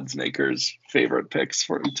odds makers' favorite picks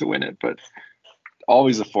to win it. But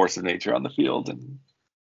always a force of nature on the field, and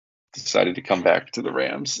decided to come back to the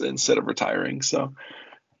Rams instead of retiring. So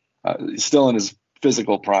still in his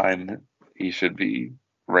physical prime, he should be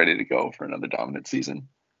ready to go for another dominant season.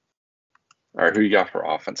 All right, who you got for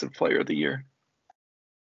offensive player of the year?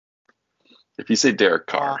 If you say Derek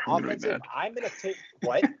Carr, I'm going to be mad. I'm going to take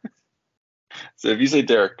what? So if you say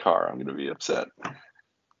Derek Carr, I'm going to be upset.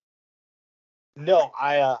 No,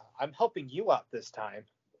 I'm helping you out this time.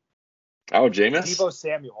 Oh, Jameis? Deebo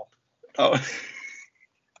Samuel. Oh,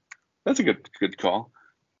 that's a good call.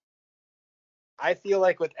 I feel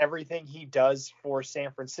like with everything he does for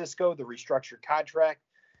San Francisco, the restructured contract,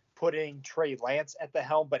 putting Trey Lance at the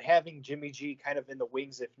helm, but having Jimmy G kind of in the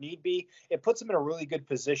wings if need be, it puts him in a really good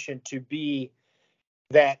position to be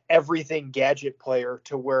that everything gadget player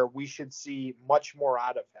to where we should see much more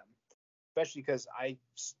out of him, especially because I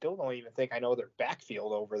still don't even think I know their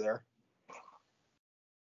backfield over there.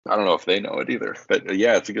 I don't know if they know it either, but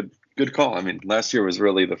yeah, it's a good call. I mean, last year was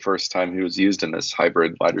really the first time he was used in this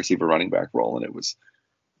hybrid wide receiver running back role, and it was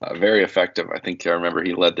very effective. I think I remember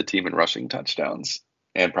he led the team in rushing touchdowns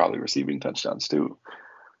and probably receiving touchdowns too.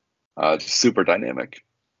 Just super dynamic.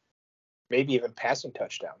 Maybe even passing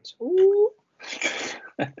touchdowns. Ooh.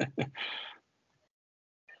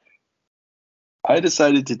 I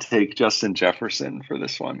decided to take Justin Jefferson for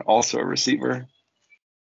this one, also a receiver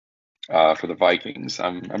for the Vikings.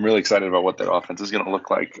 I'm really excited about what that offense is going to look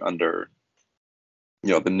like under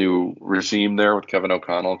the new regime there with Kevin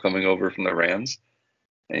O'Connell coming over from the Rams,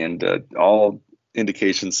 and all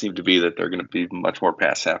indications seem to be that they're going to be much more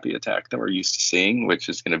pass happy attack than we're used to seeing, which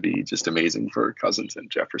is going to be just amazing for Cousins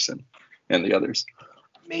and Jefferson and the others.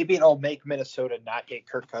 Maybe it'll make Minnesota not get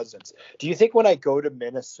Kirk Cousins. Do you think when I go to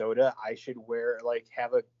Minnesota, I should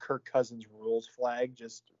have a Kirk Cousins rules flag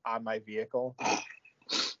just on my vehicle?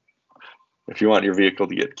 If you want your vehicle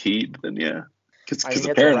to get keyed, then yeah. Because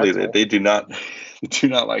apparently they do not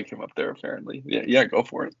like him up there, apparently. Yeah, go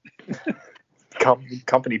for it.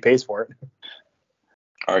 Company pays for it.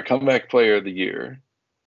 Our comeback player of the year.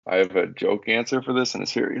 I have a joke answer for this and a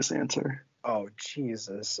serious answer. Oh,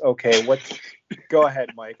 Jesus. Okay, go ahead,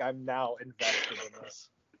 Mike. I'm now invested in this.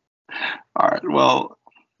 All right. Well,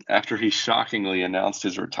 after he shockingly announced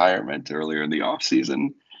his retirement earlier in the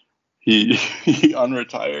offseason, he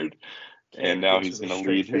unretired, and now he's going to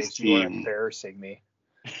lead his team. You are embarrassing me.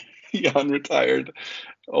 He unretired,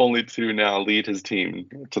 only to now lead his team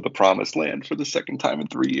to the promised land for the second time in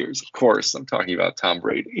 3 years. Of course, I'm talking about Tom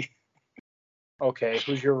Brady. Okay,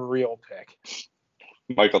 who's your real pick?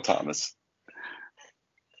 Michael Thomas.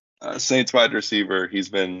 Saints wide receiver. He's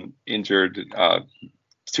been injured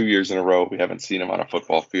 2 years in a row. We haven't seen him on a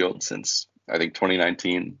football field since, I think,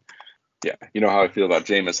 2019. Yeah, you know how I feel about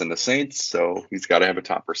Jameis and the Saints, so he's got to have a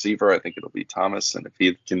top receiver. I think it'll be Thomas, and if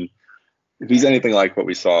he's anything like what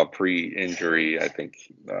we saw pre-injury, I think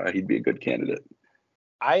he'd be a good candidate.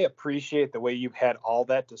 I appreciate the way you've had all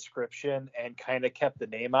that description and kind of kept the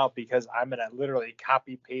name out, because I'm going to literally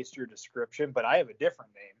copy paste your description, but I have a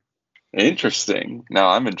different name. Interesting. Now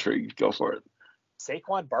I'm intrigued. Go for it.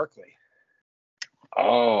 Saquon Barkley.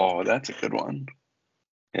 Oh, that's a good one.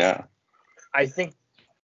 Yeah. I think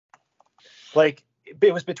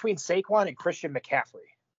it was between Saquon and Christian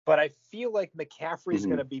McCaffrey, but I feel like McCaffrey's is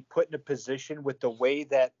going to be put in a position with the way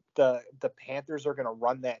that the Panthers are going to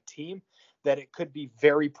run that team, that it could be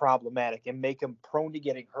very problematic and make him prone to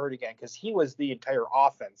getting hurt again, because he was the entire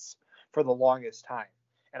offense for the longest time.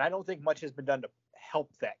 And I don't think much has been done to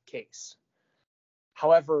help that case.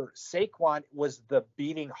 However, Saquon was the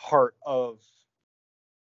beating heart of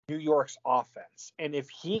New York's offense. And if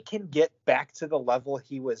he can get back to the level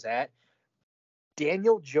he was at,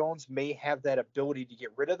 Daniel Jones may have that ability to get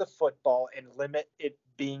rid of the football and limit it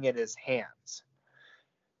being in his hands.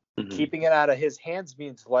 Mm-hmm. Keeping it out of his hands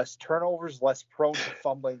means less turnovers, less prone to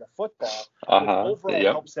fumbling the football, which overall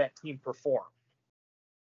helps that team perform.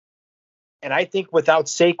 And I think without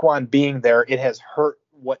Saquon being there, it has hurt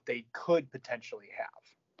what they could potentially have.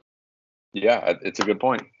 Yeah, it's a good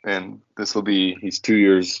point. And he'll be 2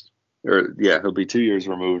 years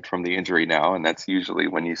removed from the injury now. And that's usually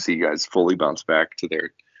when you see guys fully bounce back to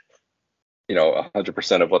their,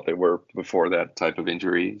 100% of what they were before that type of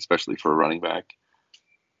injury, especially for a running back.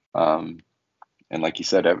 And like you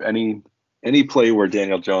said, any play where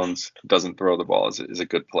Daniel Jones doesn't throw the ball is a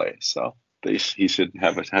good play. So he should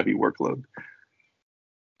have a heavy workload.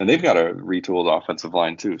 And they've got a retooled offensive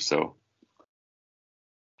line too, so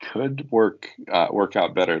could work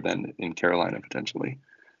out better than in Carolina potentially.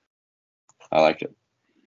 I like it.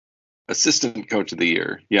 Assistant coach of the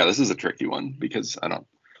year. Yeah, this is a tricky one because I don't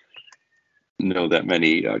know that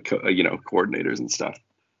many coordinators and stuff.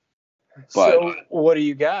 But, so what do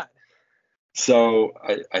you got? So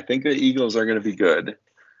I think the Eagles are going to be good.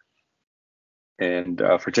 And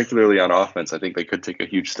particularly on offense, I think they could take a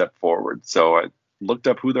huge step forward. So I looked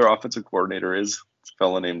up who their offensive coordinator is. It's a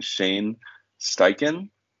fellow named Shane Steichen.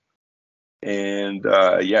 And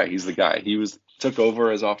he's the guy. He took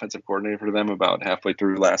over as offensive coordinator for them about halfway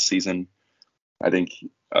through last season. I think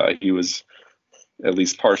he was at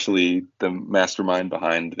least partially the mastermind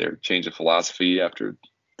behind their change of philosophy after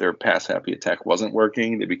their pass-happy attack wasn't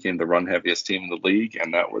working. They became the run-heaviest team in the league,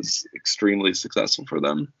 and that was extremely successful for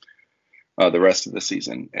them the rest of the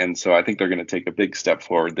season. And so I think they're going to take a big step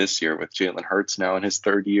forward this year with Jalen Hurts now in his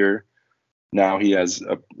third year. Now he has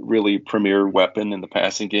a really premier weapon in the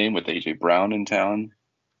passing game with A.J. Brown in town,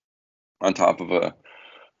 on top of a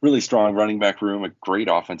really strong running back room, a great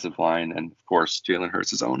offensive line, and, of course, Jalen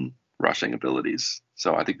Hurts' own rushing abilities.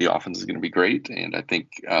 So I think the offense is going to be great, and I think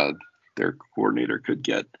their coordinator could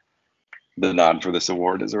get the nod for this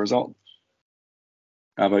award as a result.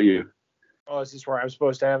 How about you? Oh, is this where I'm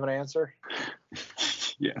supposed to have an answer?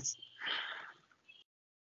 Yes.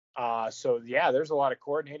 There's a lot of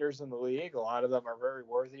coordinators in the league. A lot of them are very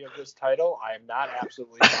worthy of this title. I am not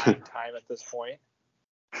absolutely buying time at this point.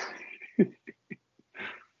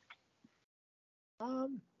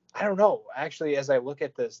 I don't know. Actually, as I look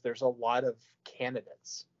at this, there's a lot of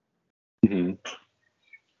candidates. Mm-hmm.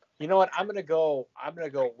 You know what? I'm gonna go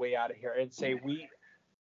way out of here and say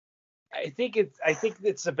I think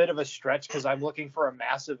it's a bit of a stretch because I'm looking for a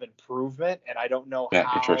massive improvement, and I don't know Matt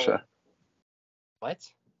how. Patricia. What?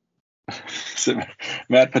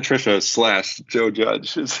 Matt Patricia / Joe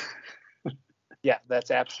Judge is. Yeah,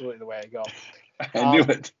 that's absolutely the way I go. I knew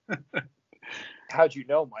it. How'd you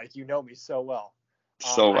know, Mike? You know me so well.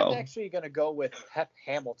 I'm actually going to go with Pep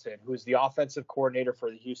Hamilton, who's the offensive coordinator for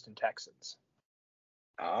the Houston Texans.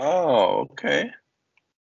 Oh, okay.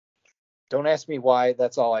 Don't ask me why.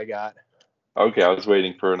 That's all I got. Okay, I was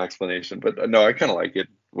waiting for an explanation, but no, I kind of like it.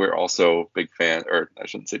 We're also big fans, or I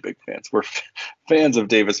shouldn't say big fans. We're fans of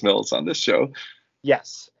Davis Mills on this show.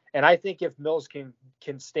 Yes, and I think if Mills can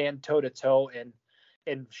stand toe to toe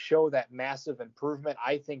and show that massive improvement,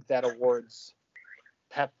 I think that awards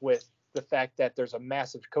Pep with the fact that there's a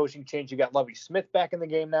massive coaching change. You got Lovie Smith back in the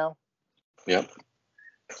game now. Yep.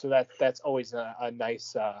 So that's always a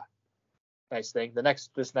nice thing.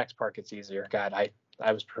 This next part gets easier. God,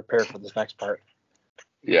 I was prepared for this next part.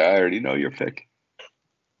 Yeah, I already know your pick.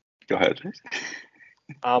 Go ahead.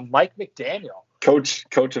 Mike McDaniel. Coach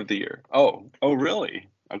of the year. Oh, really?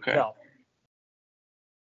 Okay. No.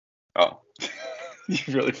 Oh,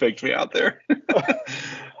 you really faked me out there.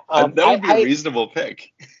 That would be a reasonable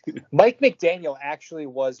pick. Mike McDaniel actually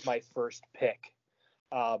was my first pick,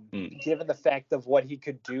 given the fact of what he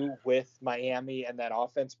could do with Miami and that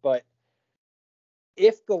offense. But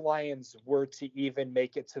if the Lions were to even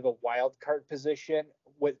make it to the wild card position,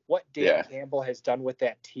 with what Dan Campbell has done with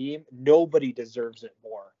that team, nobody deserves it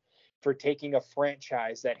more for taking a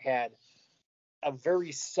franchise that had a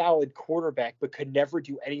very solid quarterback but could never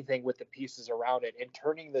do anything with the pieces around it and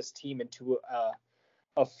turning this team into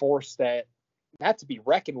a force that not to be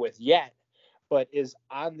reckoned with yet, but is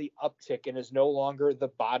on the uptick and is no longer the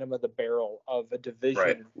bottom of the barrel of a division.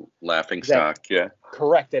 Right. Laughing stock. Yeah.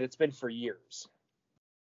 Correct. That it's been for years.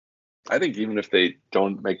 I think even if they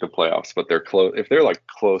don't make the playoffs, but they're close, if they're like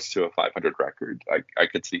close to a 500 record, I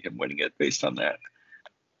could see him winning it based on that.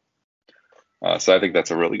 So I think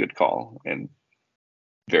that's a really good call and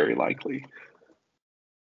very likely.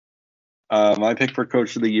 My pick for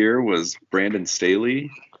coach of the year was Brandon Staley,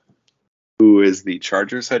 who is the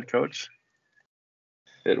Chargers head coach.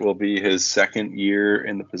 It will be his second year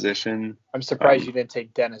in the position. I'm surprised you didn't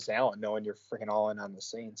take Dennis Allen, knowing you're freaking all in on the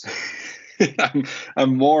Saints.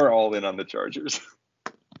 I'm more all in on the Chargers.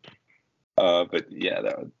 But yeah,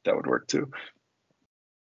 that would work too.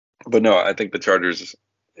 But no, I think the Chargers,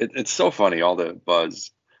 it's so funny, all the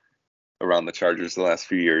buzz around the Chargers the last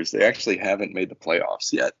few years. They actually haven't made the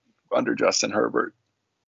playoffs yet under Justin Herbert.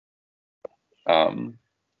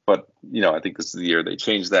 But, I think this is the year they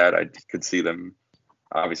changed that. I could see them.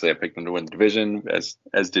 Obviously, I picked them to win the division,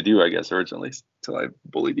 as did you, I guess, originally, until I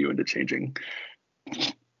bullied you into changing.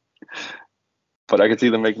 But I could see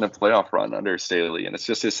them making a playoff run under Staley, and it's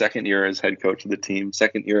just his second year as head coach of the team,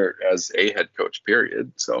 second year as a head coach,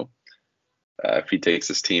 period. So if he takes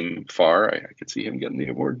his team far, I could see him getting the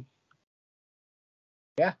award.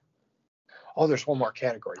 Yeah. Oh, there's one more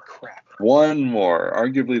category. Crap. One more,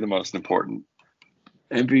 arguably the most important.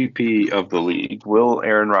 MVP of the league. Will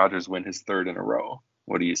Aaron Rodgers win his third in a row?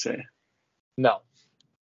 What do you say? No.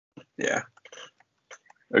 Yeah.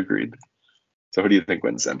 Agreed. So who do you think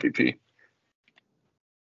wins MVP?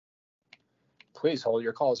 Please hold.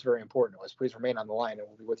 Your call is very important to us. Please remain on the line and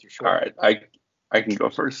we'll be with you shortly. All right. I can go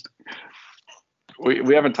first.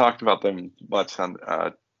 We haven't talked about them much on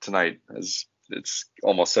tonight, as it's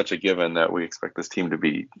almost such a given that we expect this team to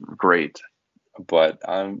be great. But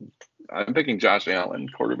I'm picking Josh Allen,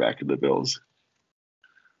 quarterback of the Bills.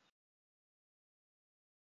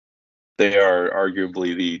 They are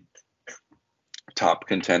arguably the top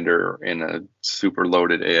contender in a super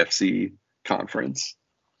loaded AFC conference.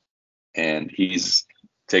 And he's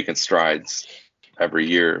taken strides every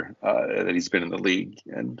year that he's been in the league.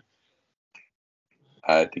 And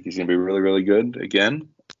I think he's going to be really, really good again.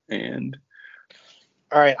 And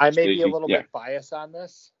all right, I may be a little bit biased on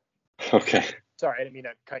this. Okay. Sorry, I didn't mean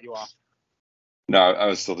to cut you off. No, I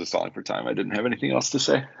was still just stalling for time. I didn't have anything else to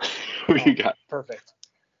say. What you got? Perfect.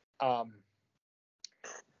 I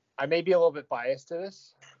may be a little bit biased to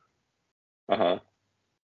this. Uh-huh.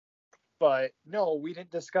 But no, we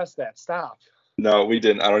didn't discuss that. Stop. No, we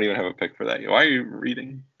didn't. I don't even have a pick for that. Why are you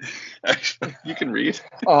reading? Actually, you can read.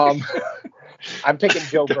 I'm picking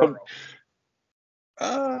Joe Burrow.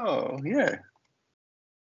 Oh, yeah.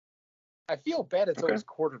 I feel bad it's always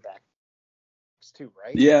quarterback too,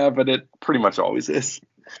 right? Yeah, but it pretty much always is.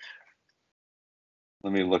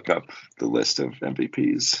 Let me look up the list of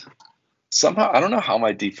MVPs. Somehow, I don't know how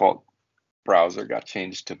my default browser got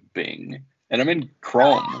changed to Bing. And I'm in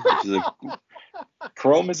Chrome,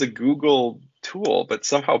 Chrome is a Google tool, but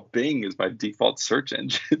somehow Bing is my default search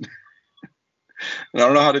engine. And I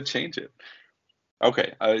don't know how to change it.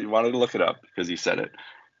 Okay, I wanted to look it up because you said it.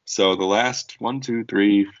 So the last 1, 2,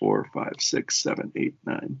 3, 4, 5, 6, 7, 8,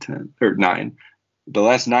 9, 10, or 9. The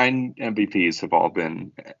last 9 MVPs have all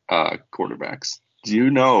been quarterbacks. Do you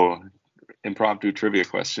know, impromptu trivia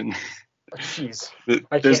question? Jeez.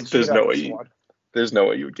 There's no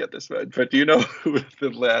way you would get this, but do you know who the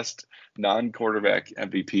last non-quarterback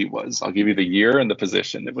MVP was? I'll give you the year and the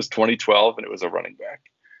position. It was 2012, and it was a running back.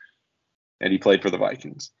 And he played for the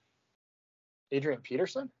Vikings. Adrian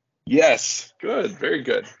Peterson? Yes. Good. Very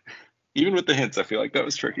good. Even with the hints, I feel like that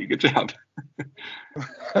was tricky. Good job.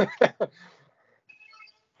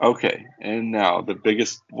 Okay. And now the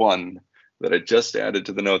biggest one that I just added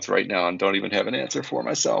to the notes right now and don't even have an answer for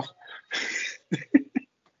myself.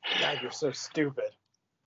 God, you're so stupid.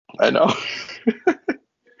 I know.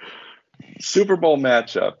 Super Bowl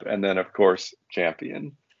matchup, and then, of course,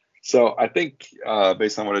 champion. So I think,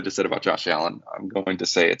 based on what I just said about Josh Allen, I'm going to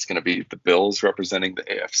say it's going to be the Bills representing the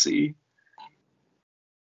AFC.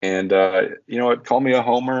 And you know what? Call me a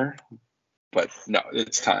homer, but no,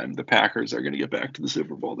 it's time. The Packers are going to get back to the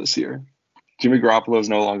Super Bowl this year. Jimmy Garoppolo is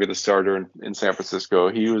no longer the starter in San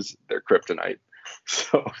Francisco. He was their kryptonite.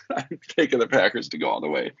 So I'm taking the Packers to go all the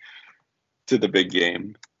way to the big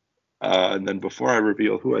game. And then before I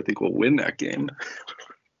reveal who I think will win that game,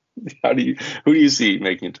 who do you see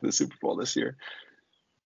making it to the Super Bowl this year?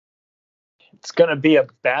 It's going to be a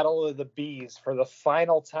battle of the bees for the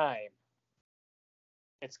final time.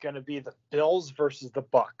 It's going to be the Bills versus the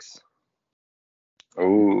Bucks.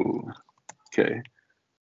 Oh, okay.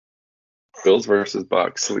 Bills versus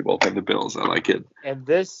Bucks. So we both have the Bills. I like it. And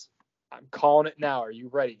this, I'm calling it now. Are you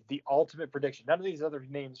ready? The ultimate prediction. None of these other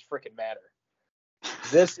names freaking matter.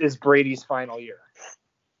 This is Brady's final year.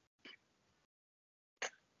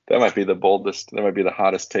 That might be the boldest. That might be the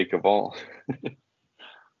hottest take of all.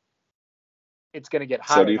 It's going to get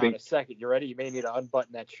So hotter do you in think- a second. You ready? You may need to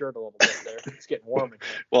unbutton that shirt a little bit there. It's getting warm in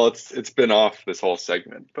here. Well, it's been off this whole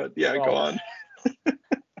segment, but yeah, go Oh. on.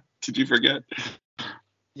 Did you forget?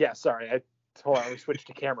 Yeah, sorry. Hold on, we switched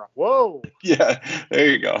to camera. Whoa. Yeah, there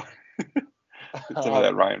you go. Some of that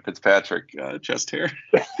Um, Ryan Fitzpatrick chest hair.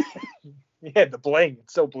 Yeah, the bling.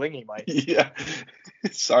 It's so blingy, Mike. Yeah.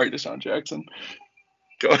 Sorry, Deshaun Jackson.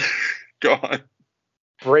 Go on.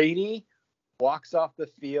 Brady walks off the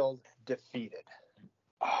field defeated.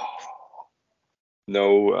 Oh,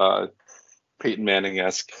 no Peyton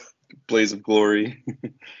Manning-esque blaze of glory.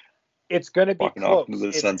 It's going to be Walking off close. into the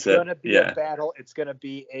It's sunset. going to be Yeah. a battle. It's going to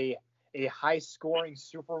be a high-scoring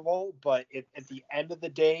Super Bowl, but at the end of the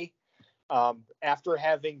day, after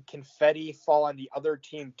having confetti fall on the other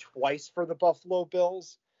team twice for the Buffalo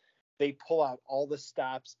Bills, they pull out all the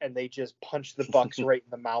stops and they just punch the Bucks right in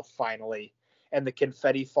the mouth finally, and the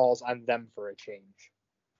confetti falls on them for a change.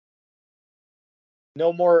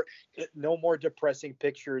 No more depressing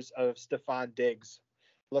pictures of Stephon Diggs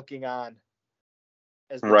looking on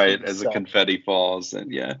as the Right, team as the sucked. confetti falls.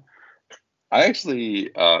 And yeah. I actually,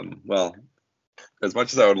 well, as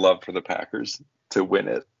much as I would love for the Packers to win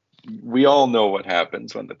it, we all know what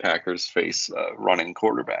happens when the Packers face a running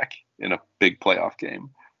quarterback in a big playoff game.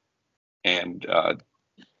 And I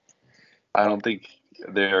don't think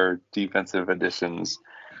their defensive additions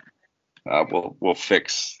will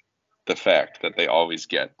fix the fact that they always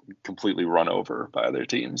get completely run over by other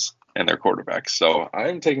teams and their quarterbacks. So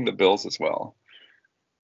I'm taking the Bills as well.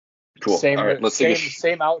 Cool. Same, All right, let's same, take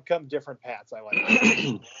same outcome, different paths. I like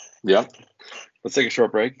it. Yeah. Let's take a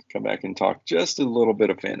short break, come back and talk just a little bit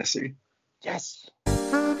of fantasy. Yes.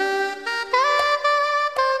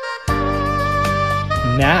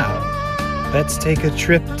 Now, let's take a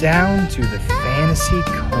trip down to the Fantasy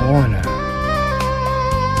Corner.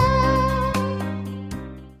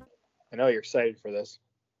 I know you're excited for this.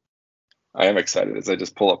 I am excited as I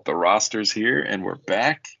just pull up the rosters here and we're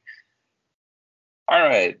back. All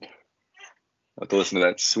right. I'll have to listen to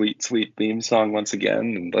that sweet, sweet theme song once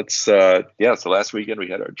again. And let's, so last weekend we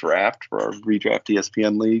had our draft for our Redraft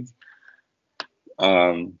ESPN League.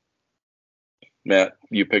 Matt,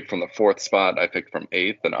 you picked from the 4th spot. I picked from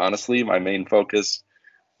 8th. And honestly, my main focus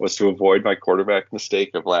was to avoid my quarterback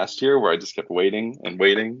mistake of last year where I just kept waiting and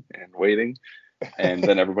waiting and waiting. And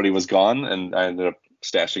then everybody was gone. And I ended up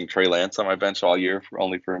stashing Trey Lance on my bench all year,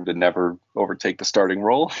 only for him to never overtake the starting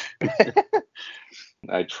role.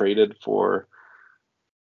 I traded for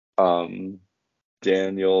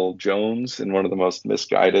Daniel Jones in one of the most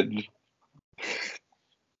misguided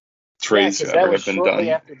trades Yeah, 'cause to ever that was have been shortly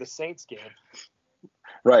done. after the Saints game.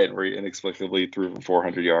 Right, where he inexplicably threw for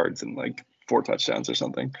 400 yards and like 4 touchdowns or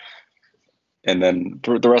something. And then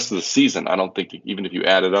for the rest of the season, I don't think, even if you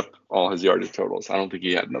added up all his yardage totals, I don't think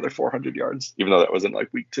he had another 400 yards, even though that was in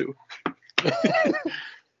like week 2.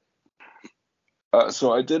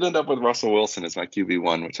 So I did end up with Russell Wilson as my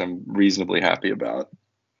QB1, which I'm reasonably happy about.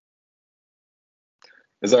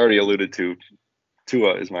 As I already alluded to,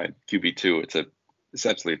 Tua is my QB2. It's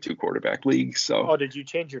essentially a 2-quarterback league. So Oh, did you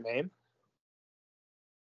change your name?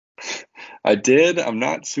 I did. I'm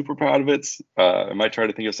not super proud of it. I might try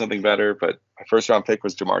to think of something better, but my first round pick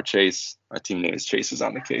was Jamar Chase. My team name is Chase is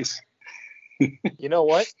on the case. You know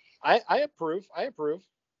what? I approve. I approve.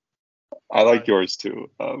 I like yours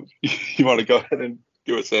too. You want to go ahead and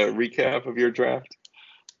give us a recap of your draft?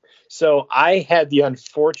 So I had the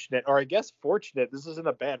unfortunate, or I guess fortunate, this isn't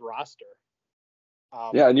a bad roster.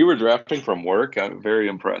 Yeah, and you were drafting from work. I'm very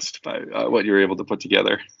impressed by what you were able to put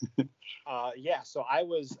together. So I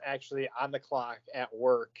was actually on the clock at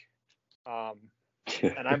work,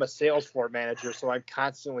 and I'm a sales floor manager, so I'm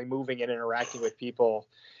constantly moving and interacting with people,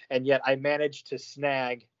 and yet I managed to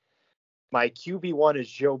snag my QB1 is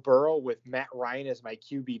Joe Burrow with Matt Ryan as my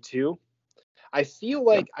QB2. I feel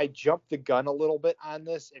like I jumped the gun a little bit on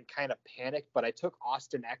this and kind of panicked, but I took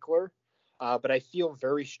Austin Eckler, but I feel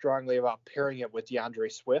very strongly about pairing it with DeAndre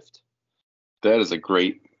Swift. That is a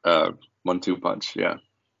great 1-2 punch, yeah.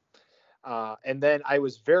 And then I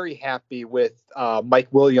was very happy with Mike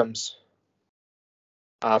Williams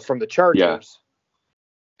from the Chargers. Yeah.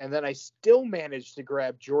 And then I still managed to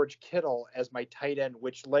grab George Kittle as my tight end,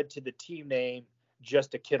 which led to the team name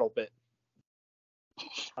Just a Kittle Bit.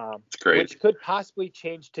 It's great. Which could possibly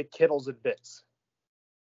change to Kittles and Bits.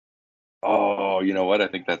 Oh, you know what? I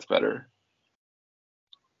think that's better.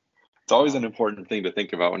 It's always an important thing to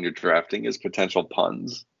think about when you're drafting is potential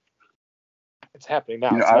puns. It's happening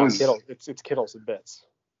now. You know, It's I not was- Kittles. It's Kittles and Bits.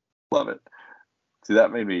 Love it. See,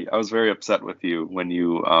 that made me, I was very upset with you when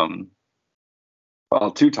you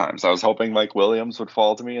Well, 2 times. I was hoping Mike Williams would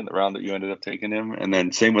fall to me in the round that you ended up taking him, and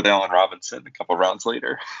then same with Allen Robinson a couple rounds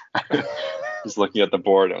later. Just looking at the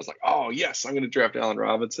board, I was like, "Oh yes, I'm going to draft Allen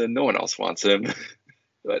Robinson. No one else wants him."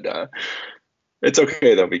 But it's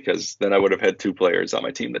okay though, because then I would have had 2 players on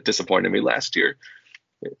my team that disappointed me last year.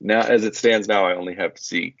 Now, as it stands now, I only have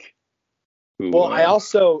Zeke. Well, I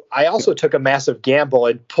also took a massive gamble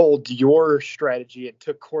and pulled your strategy and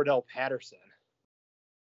took Cordell Patterson,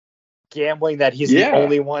 gambling that he's the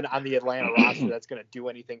only one on the Atlanta roster that's going to do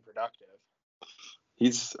anything productive.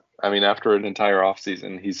 After an entire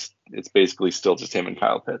offseason, it's basically still just him and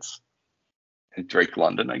Kyle Pitts and Drake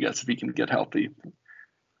London, I guess, if he can get healthy.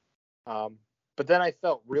 But then I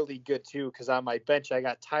felt really good too, because on my bench I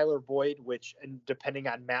got Tyler Boyd, which, depending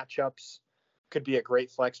on matchups, could be a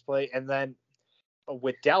great flex play. And then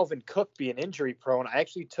with Dalvin Cook being injury prone, I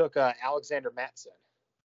actually took Alexander Mattison.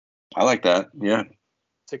 I like that. Yeah.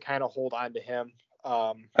 To kind of hold on to him.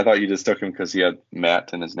 I thought you just took him because he had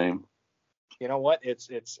Matt in his name. You know what?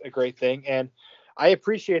 It's a great thing. And I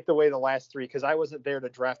appreciate the way the last 3, because I wasn't there to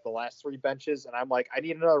draft the last 3 benches. And I'm like, I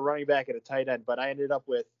need another running back at a tight end. But I ended up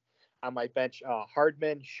with, on my bench,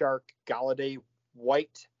 Hardman, Shark, Galladay,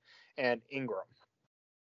 White, and Ingram.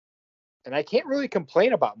 And I can't really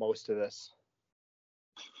complain about most of this.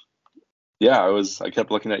 Yeah, I kept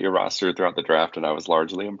looking at your roster throughout the draft, and I was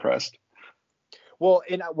largely impressed. Well,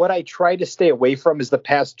 and what I try to stay away from is the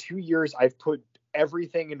past 2 years I've put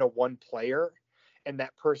everything into one player, and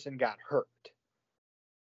that person got hurt.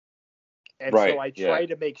 And so I try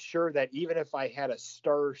to make sure that even if I had a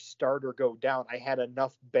starter go down, I had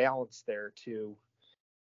enough balance there to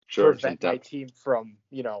prevent my team from,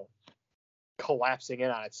 collapsing in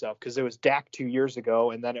on itself. Because it was Dak 2 years ago,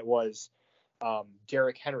 and then it was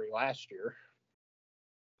Derrick Henry last year.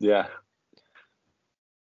 Yeah.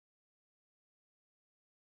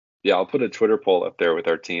 Yeah, I'll put a Twitter poll up there with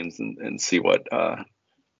our teams and see what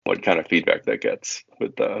kind of feedback that gets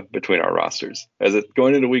with between our rosters. As it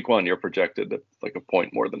going into week 1, you're projected at like a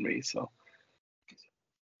point more than me, so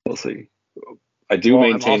we'll see. I do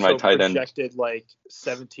maintain my tight end. Projected like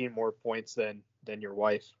 17 more points than your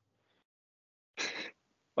wife.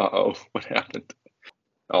 Uh-oh, what happened?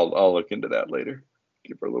 I'll look into that later.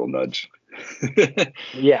 Give her a little nudge.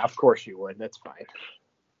 Yeah, of course you would. That's fine.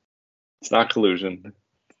 It's not collusion.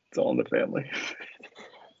 It's all in the family.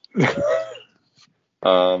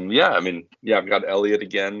 I've got Elliott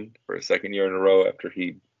again for a second year in a row after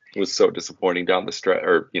he was so disappointing down the stretch,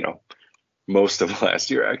 or most of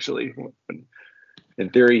last year actually. In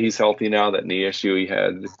theory, he's healthy now. That knee issue he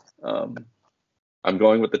had. I'm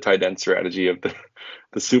going with the tight end strategy of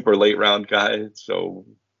the super late round guy, so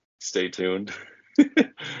stay tuned.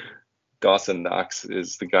 Dawson Knox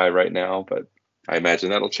is the guy right now, but I imagine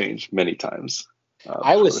that'll change many times.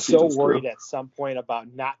 I was so worried at some point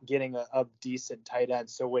about not getting a decent tight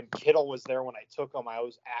end. So when Kittle was there when I took him, I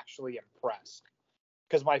was actually impressed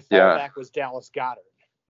because my fallback was Dallas Goedert.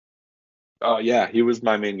 Oh yeah, he was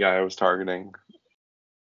my main guy I was targeting,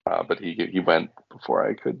 but he went before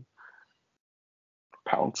I could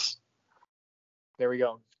pounce. There we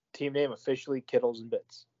go. Team name officially Kittles and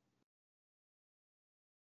Bits.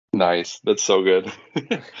 Nice. That's so good.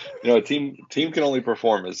 A team can only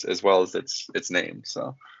perform as well as its name.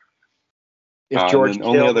 So if George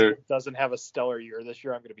Kittle doesn't have a stellar year this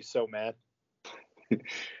year, I'm going to be so mad.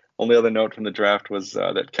 Only other note from the draft was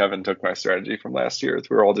that Kevin took my strategy from last year.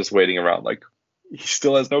 We were all just waiting around like he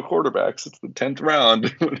still has no quarterbacks. It's the 10th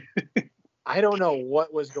round. I don't know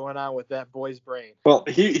what was going on with that boy's brain. Well,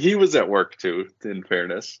 he was at work too, in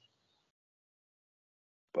fairness.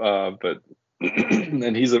 But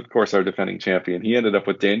and he's of course our defending champion. He ended up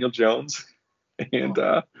with Daniel Jones and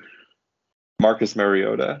Marcus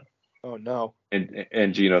Mariota. Oh no.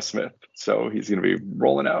 And Geno Smith. So he's going to be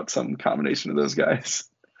rolling out some combination of those guys.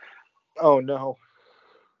 Oh no.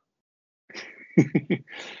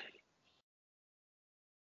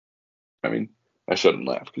 I mean, I shouldn't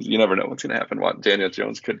laugh because you never know what's going to happen. Daniel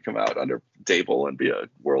Jones could come out under Dable and be a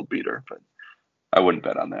world beater, but I wouldn't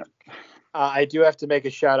bet on that. I do have to make a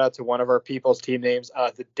shout out to one of our people's team names,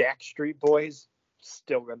 the Dak Street Boys.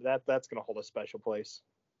 Still gonna that's gonna hold a special place.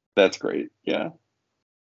 That's great. Yeah.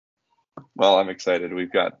 Well, I'm excited.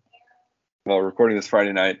 We're recording this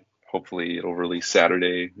Friday night. Hopefully it'll release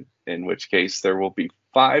Saturday, in which case there will be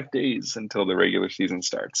 5 days until the regular season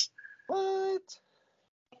starts. What?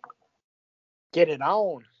 Get it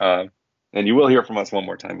on. And you will hear from us one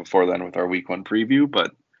more time before then with our week 1 preview,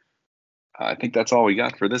 but I think that's all we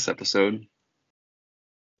got for this episode.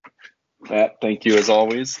 Matt, thank you as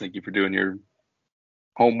always. Thank you for doing your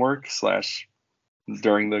homework /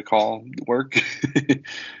 during the call work.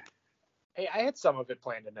 Hey, Hey, I had some of it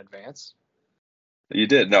planned in advance. You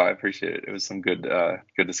did. No, I appreciate it. It was some good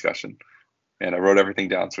discussion. And I wrote everything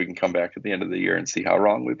down so we can come back at the end of the year and see how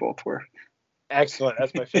wrong we both were. Excellent.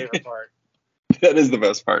 That's my favorite part. That is the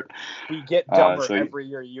best part. We get dumber every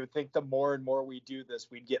year. You would think the more and more we do this,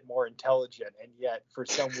 we'd get more intelligent. And yet, for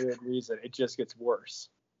some weird reason, it just gets worse.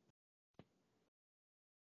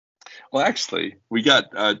 Well, actually, we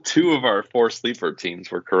got 2 of our 4 sleeper teams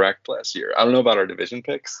were correct last year. I don't know about our division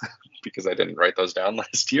picks because I didn't write those down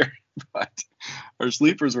last year. But our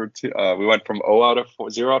sleepers were we went from 0 out of 4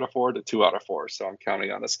 to 2 out of 4. So I'm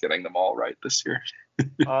counting on us getting them all right this year.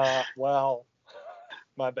 Well,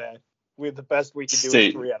 my bad. We have the best we can do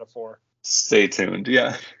is 3 out of 4. Stay tuned.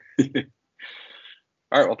 Yeah. All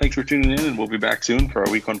right. Well, thanks for tuning in, and we'll be back soon for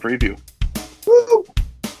our week 1 preview. Woo!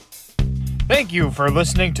 Thank you for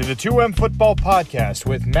listening to the 2M Football Podcast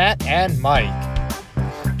with Matt and Mike.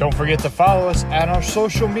 Don't forget to follow us at our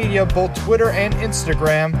social media, both Twitter and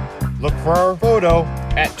Instagram. Look for our photo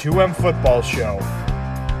at 2M Football Show.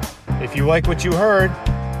 If you like what you heard,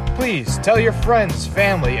 please tell your friends,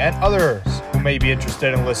 family, and others who may be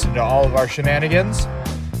interested in listening to all of our shenanigans.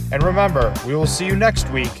 And remember, we will see you next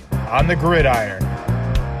week on the Gridiron.